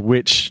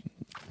sandwich,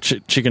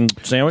 chicken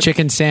sandwich,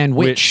 Chicken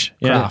sandwich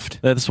Yeah, craft.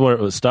 that's where it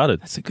was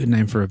started. That's a good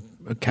name for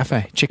a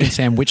cafe. Chicken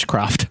sandwich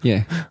craft.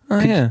 Yeah, Oh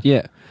yeah.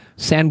 yeah.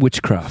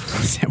 Sandwich craft.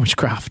 Sandwich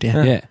craft,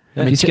 yeah. Yeah.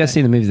 Did you guys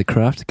see the movie The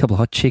Craft? A couple of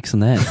hot chicks on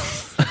that.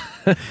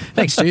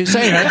 Thanks, Stu. So,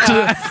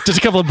 anyway, Just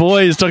a couple of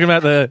boys talking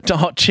about the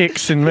hot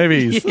chicks in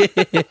movies.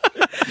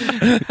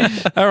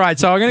 all right,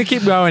 so I'm going to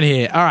keep going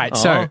here. All right,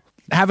 so Oh.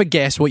 have a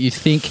guess what you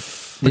think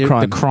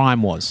the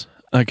crime was.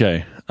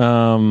 Okay.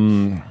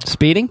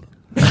 Speeding?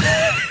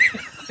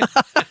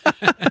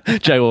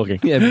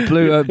 Jaywalking. Yeah,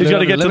 blue. He's got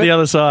to get to the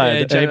other Yeah,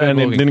 side and he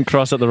jaywalking. didn't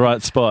cross at the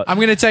right spot. I'm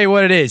going to tell you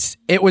what it is.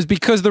 It was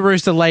because the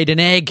rooster laid an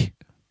egg.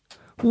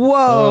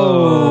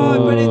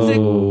 Whoa! But it's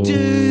a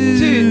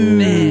Dude,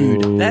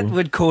 man, that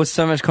would cause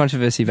so much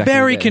controversy back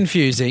Very in the day.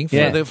 confusing for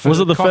Yeah. the Was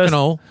it the cock first- and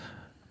all.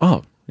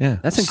 Oh, yeah.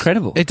 That's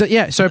incredible.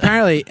 Yeah, so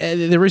apparently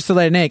the rooster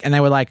laid an egg, and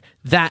they were like,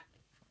 that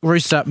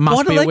rooster must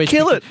Why be did a they witch.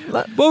 kill it?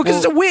 Well, because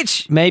it's a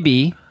witch.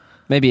 Maybe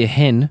a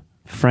hen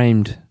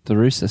framed the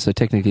rooster, so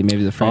technically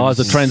maybe the frame. Oh, it's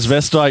a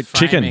transvestite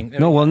chicken. Framing.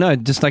 No, well, no,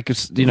 just like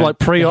Like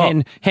pre-op.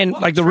 the hen,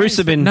 like the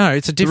rooster been. No,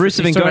 it's a the different.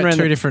 rooster been he's talking going about around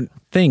two the- different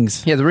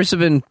things. Yeah, the rooster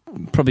been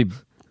probably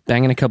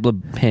banging a couple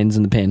of hens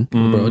in the pen,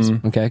 broads.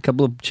 Okay, a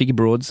couple of cheeky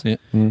broads, Yeah.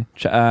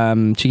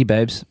 cheeky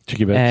babes,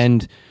 Cheeky babes.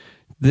 and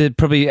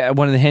probably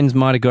one of the hens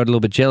might have got a little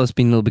bit jealous,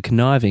 been a little bit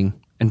conniving,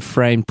 and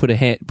put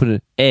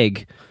an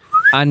egg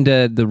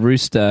under the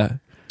rooster.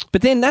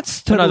 But then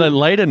that's No, totally, they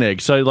laid an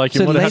egg, so like you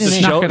So would have had to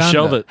laid an egg. Snuck it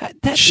shelve under.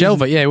 it that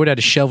Shelve it, yeah, we would have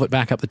to shelve it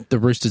back up the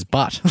rooster's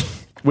butt.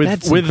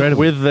 That's with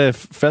incredible. their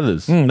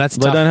feathers. That's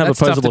they tough. don't have That's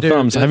tough to opposable do.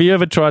 thumbs. Have you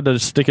ever tried to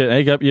stick an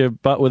egg up your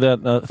butt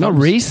without thumbs? Not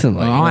recently.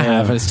 Well, I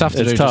have, and it's tough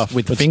to do tough. just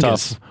with It's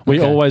fingers. tough. We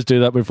Okay. always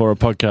do that before a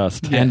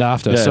podcast. And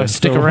after. Yeah. So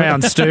stick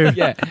around, Stu.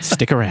 Yeah.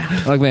 Stick around.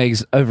 I like my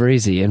eggs over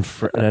easy and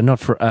not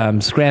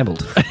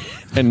scrambled,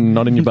 And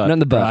not in your butt. not in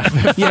the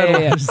butt.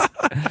 yeah.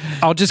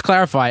 I'll just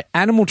clarify.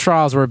 Animal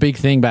trials were a big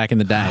thing back in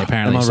the day,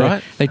 apparently. Am I So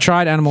right? They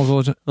tried animals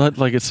all the time.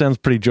 Like it sounds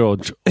pretty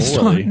George It's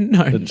Orwell-y.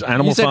 not- no, It's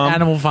Animal you said Farm.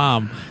 Animal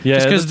Farm. Yeah,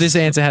 just because that's- this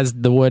answer has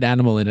the word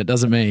animal in it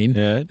doesn't mean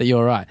Yeah. that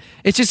you're right.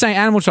 It's just saying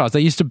animal trials.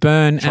 They used to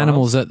burn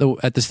animals at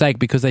the stake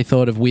because they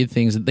thought of weird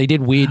things. They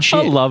did weird shit.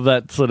 I love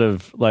that sort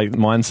of like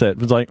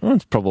mindset. It's like, oh,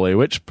 it's probably a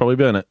witch. Probably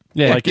burn it.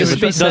 Yeah, like if just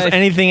it be does safe.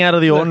 anything out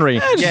of the ordinary,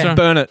 just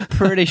burn it.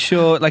 Pretty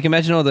sure. Like,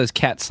 imagine all those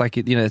cats. Like,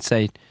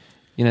 say,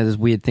 this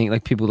weird thing.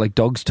 Like people, like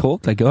dogs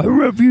talk. They go, "I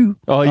love you."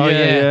 Oh yeah, yeah.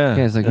 yeah.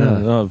 Yeah, it's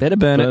like, better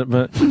burn it.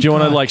 But do you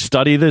want to like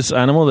study this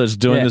animal that's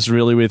doing Yeah. this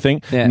really weird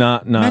thing? Yeah. Nah,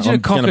 Imagine I'm a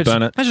gonna cockatoo.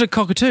 burn it. Imagine a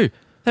cockatoo.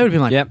 They would have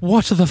been like, Yep.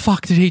 what the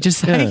fuck did he just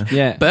say? Yeah.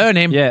 Yeah. Burn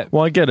him. Yeah.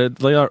 Well, I get it.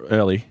 They are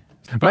early.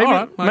 Maybe, all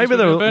right. I maybe just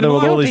there, wanna burn there them were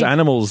all. all these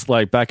animals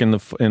like back in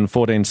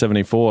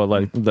 1474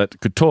 like that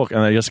could talk,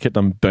 and they just kept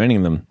on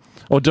burning them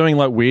or doing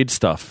like weird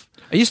stuff.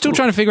 Are you still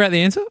trying to figure out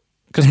the answer?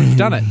 Because we've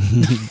done it.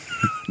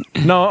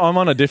 No, I'm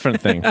on a different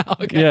thing.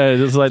 Okay. Yeah,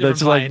 it's like Different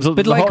that's like plane.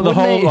 But like, the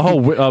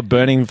wouldn't whole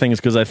burning thing is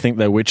because they think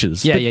they're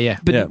witches. Yeah.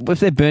 But Yeah. if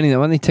they're burning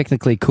them, aren't they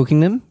technically cooking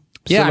them?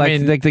 Yeah, so I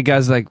mean- like the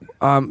guy's like,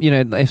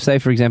 if say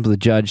for example the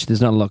judge,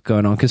 there's not a lot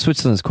going on because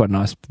Switzerland's quite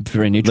nice,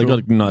 very neutral. They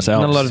got nice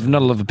Alps.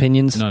 Not a lot of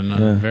opinions. No,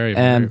 very,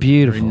 And very,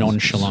 beautiful, very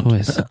nonchalant. Oh,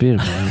 it's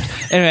beautiful.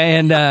 Anyway,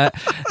 and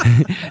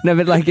no,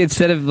 but like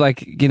instead of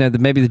like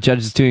maybe the judge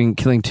is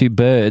killing two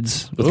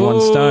birds with one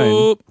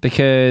stone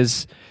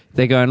because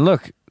they're going,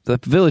 look, the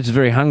village is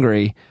very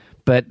hungry,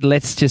 but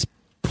let's just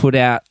put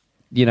out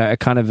a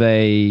kind of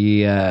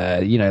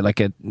that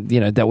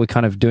we're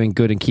kind of doing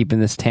good and keeping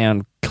this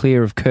town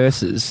clear of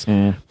curses,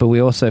 but we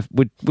also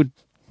would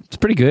it's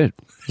pretty good.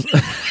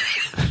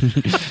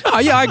 Oh,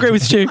 yeah, I agree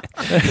with Stu.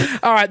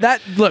 All right,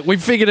 look, we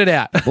figured it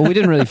out. Well, we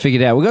didn't really figure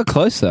it out. We got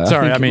close though.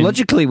 Sorry, I mean-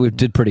 logically we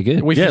did pretty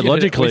good. We figured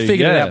logically, we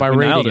figured it out by we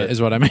nailed reading it, it.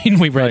 is what I mean.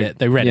 We read it.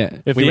 They read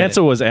it. If We the read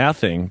answer was our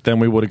thing, then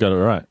we would have got it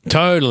right. it.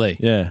 Totally.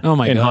 Yeah. Oh,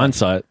 my In God.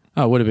 hindsight.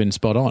 Oh, it would have been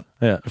spot on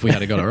Yeah. if we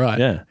had got it right.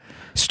 Yeah.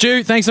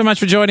 Stu, thanks so much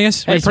for joining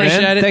us. We Hey,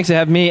 appreciate man, it. Thanks for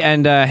having me.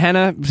 And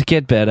Hannah,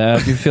 get better.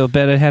 If you feel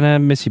better, Hannah,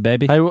 miss you,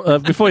 baby. Hey,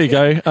 before you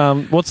go,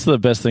 what's the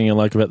best thing you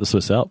like about the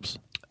Swiss Alps?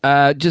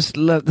 Just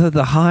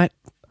the height,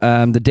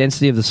 the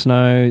density of the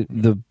snow,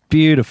 the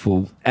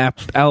beautiful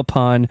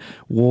alpine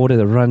water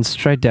that runs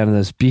straight down to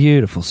those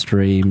beautiful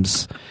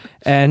streams.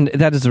 And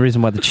that is the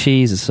reason why the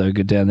cheese is so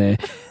good down there.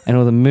 And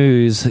all the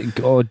moos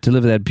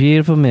deliver that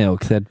beautiful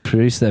milk that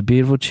produce that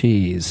beautiful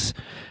cheese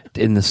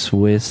in the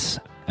Swiss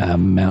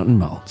mountain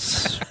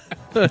malts.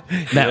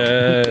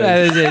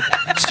 That is it.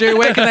 Stu,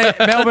 where can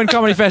they... Melbourne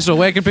Comedy Festival,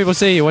 where can people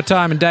see you? What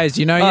time and days?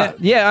 Do you know yet?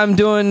 Yeah, I'm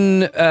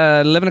doing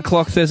 11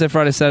 o'clock Thursday,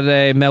 Friday,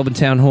 Saturday, Melbourne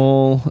Town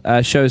Hall.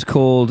 Show's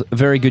called A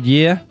Very Good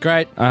Year.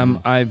 Great.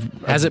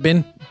 Has it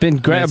been? Been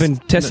great. I've been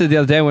tested the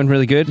other day, went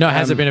really good. No,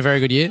 has it been a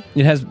very good year?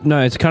 It has.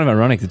 No, it's kind of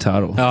ironic, the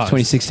title. Oh,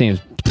 2016.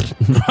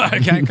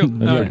 Okay, cool.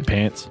 No.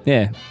 Pants.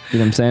 Yeah, you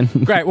know what I'm saying?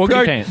 Great. Well,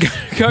 Pretty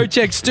go pants.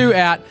 check Stu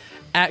out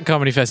at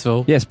Comedy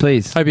Festival. Yes,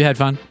 please. Hope you had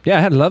fun. Yeah,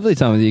 I had a lovely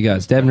time with you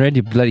guys. Dave and Red,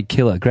 you bloody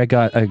killer. Great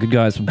guy, good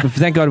guys.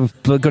 Thank God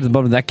we've got to the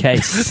bottom of that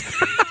case.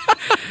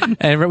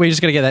 And we're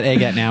just going to get that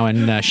egg out now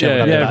and shove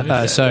it up.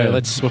 Yeah.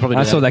 We'll probably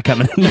do I saw that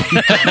coming.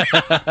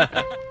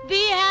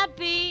 Be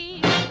happy.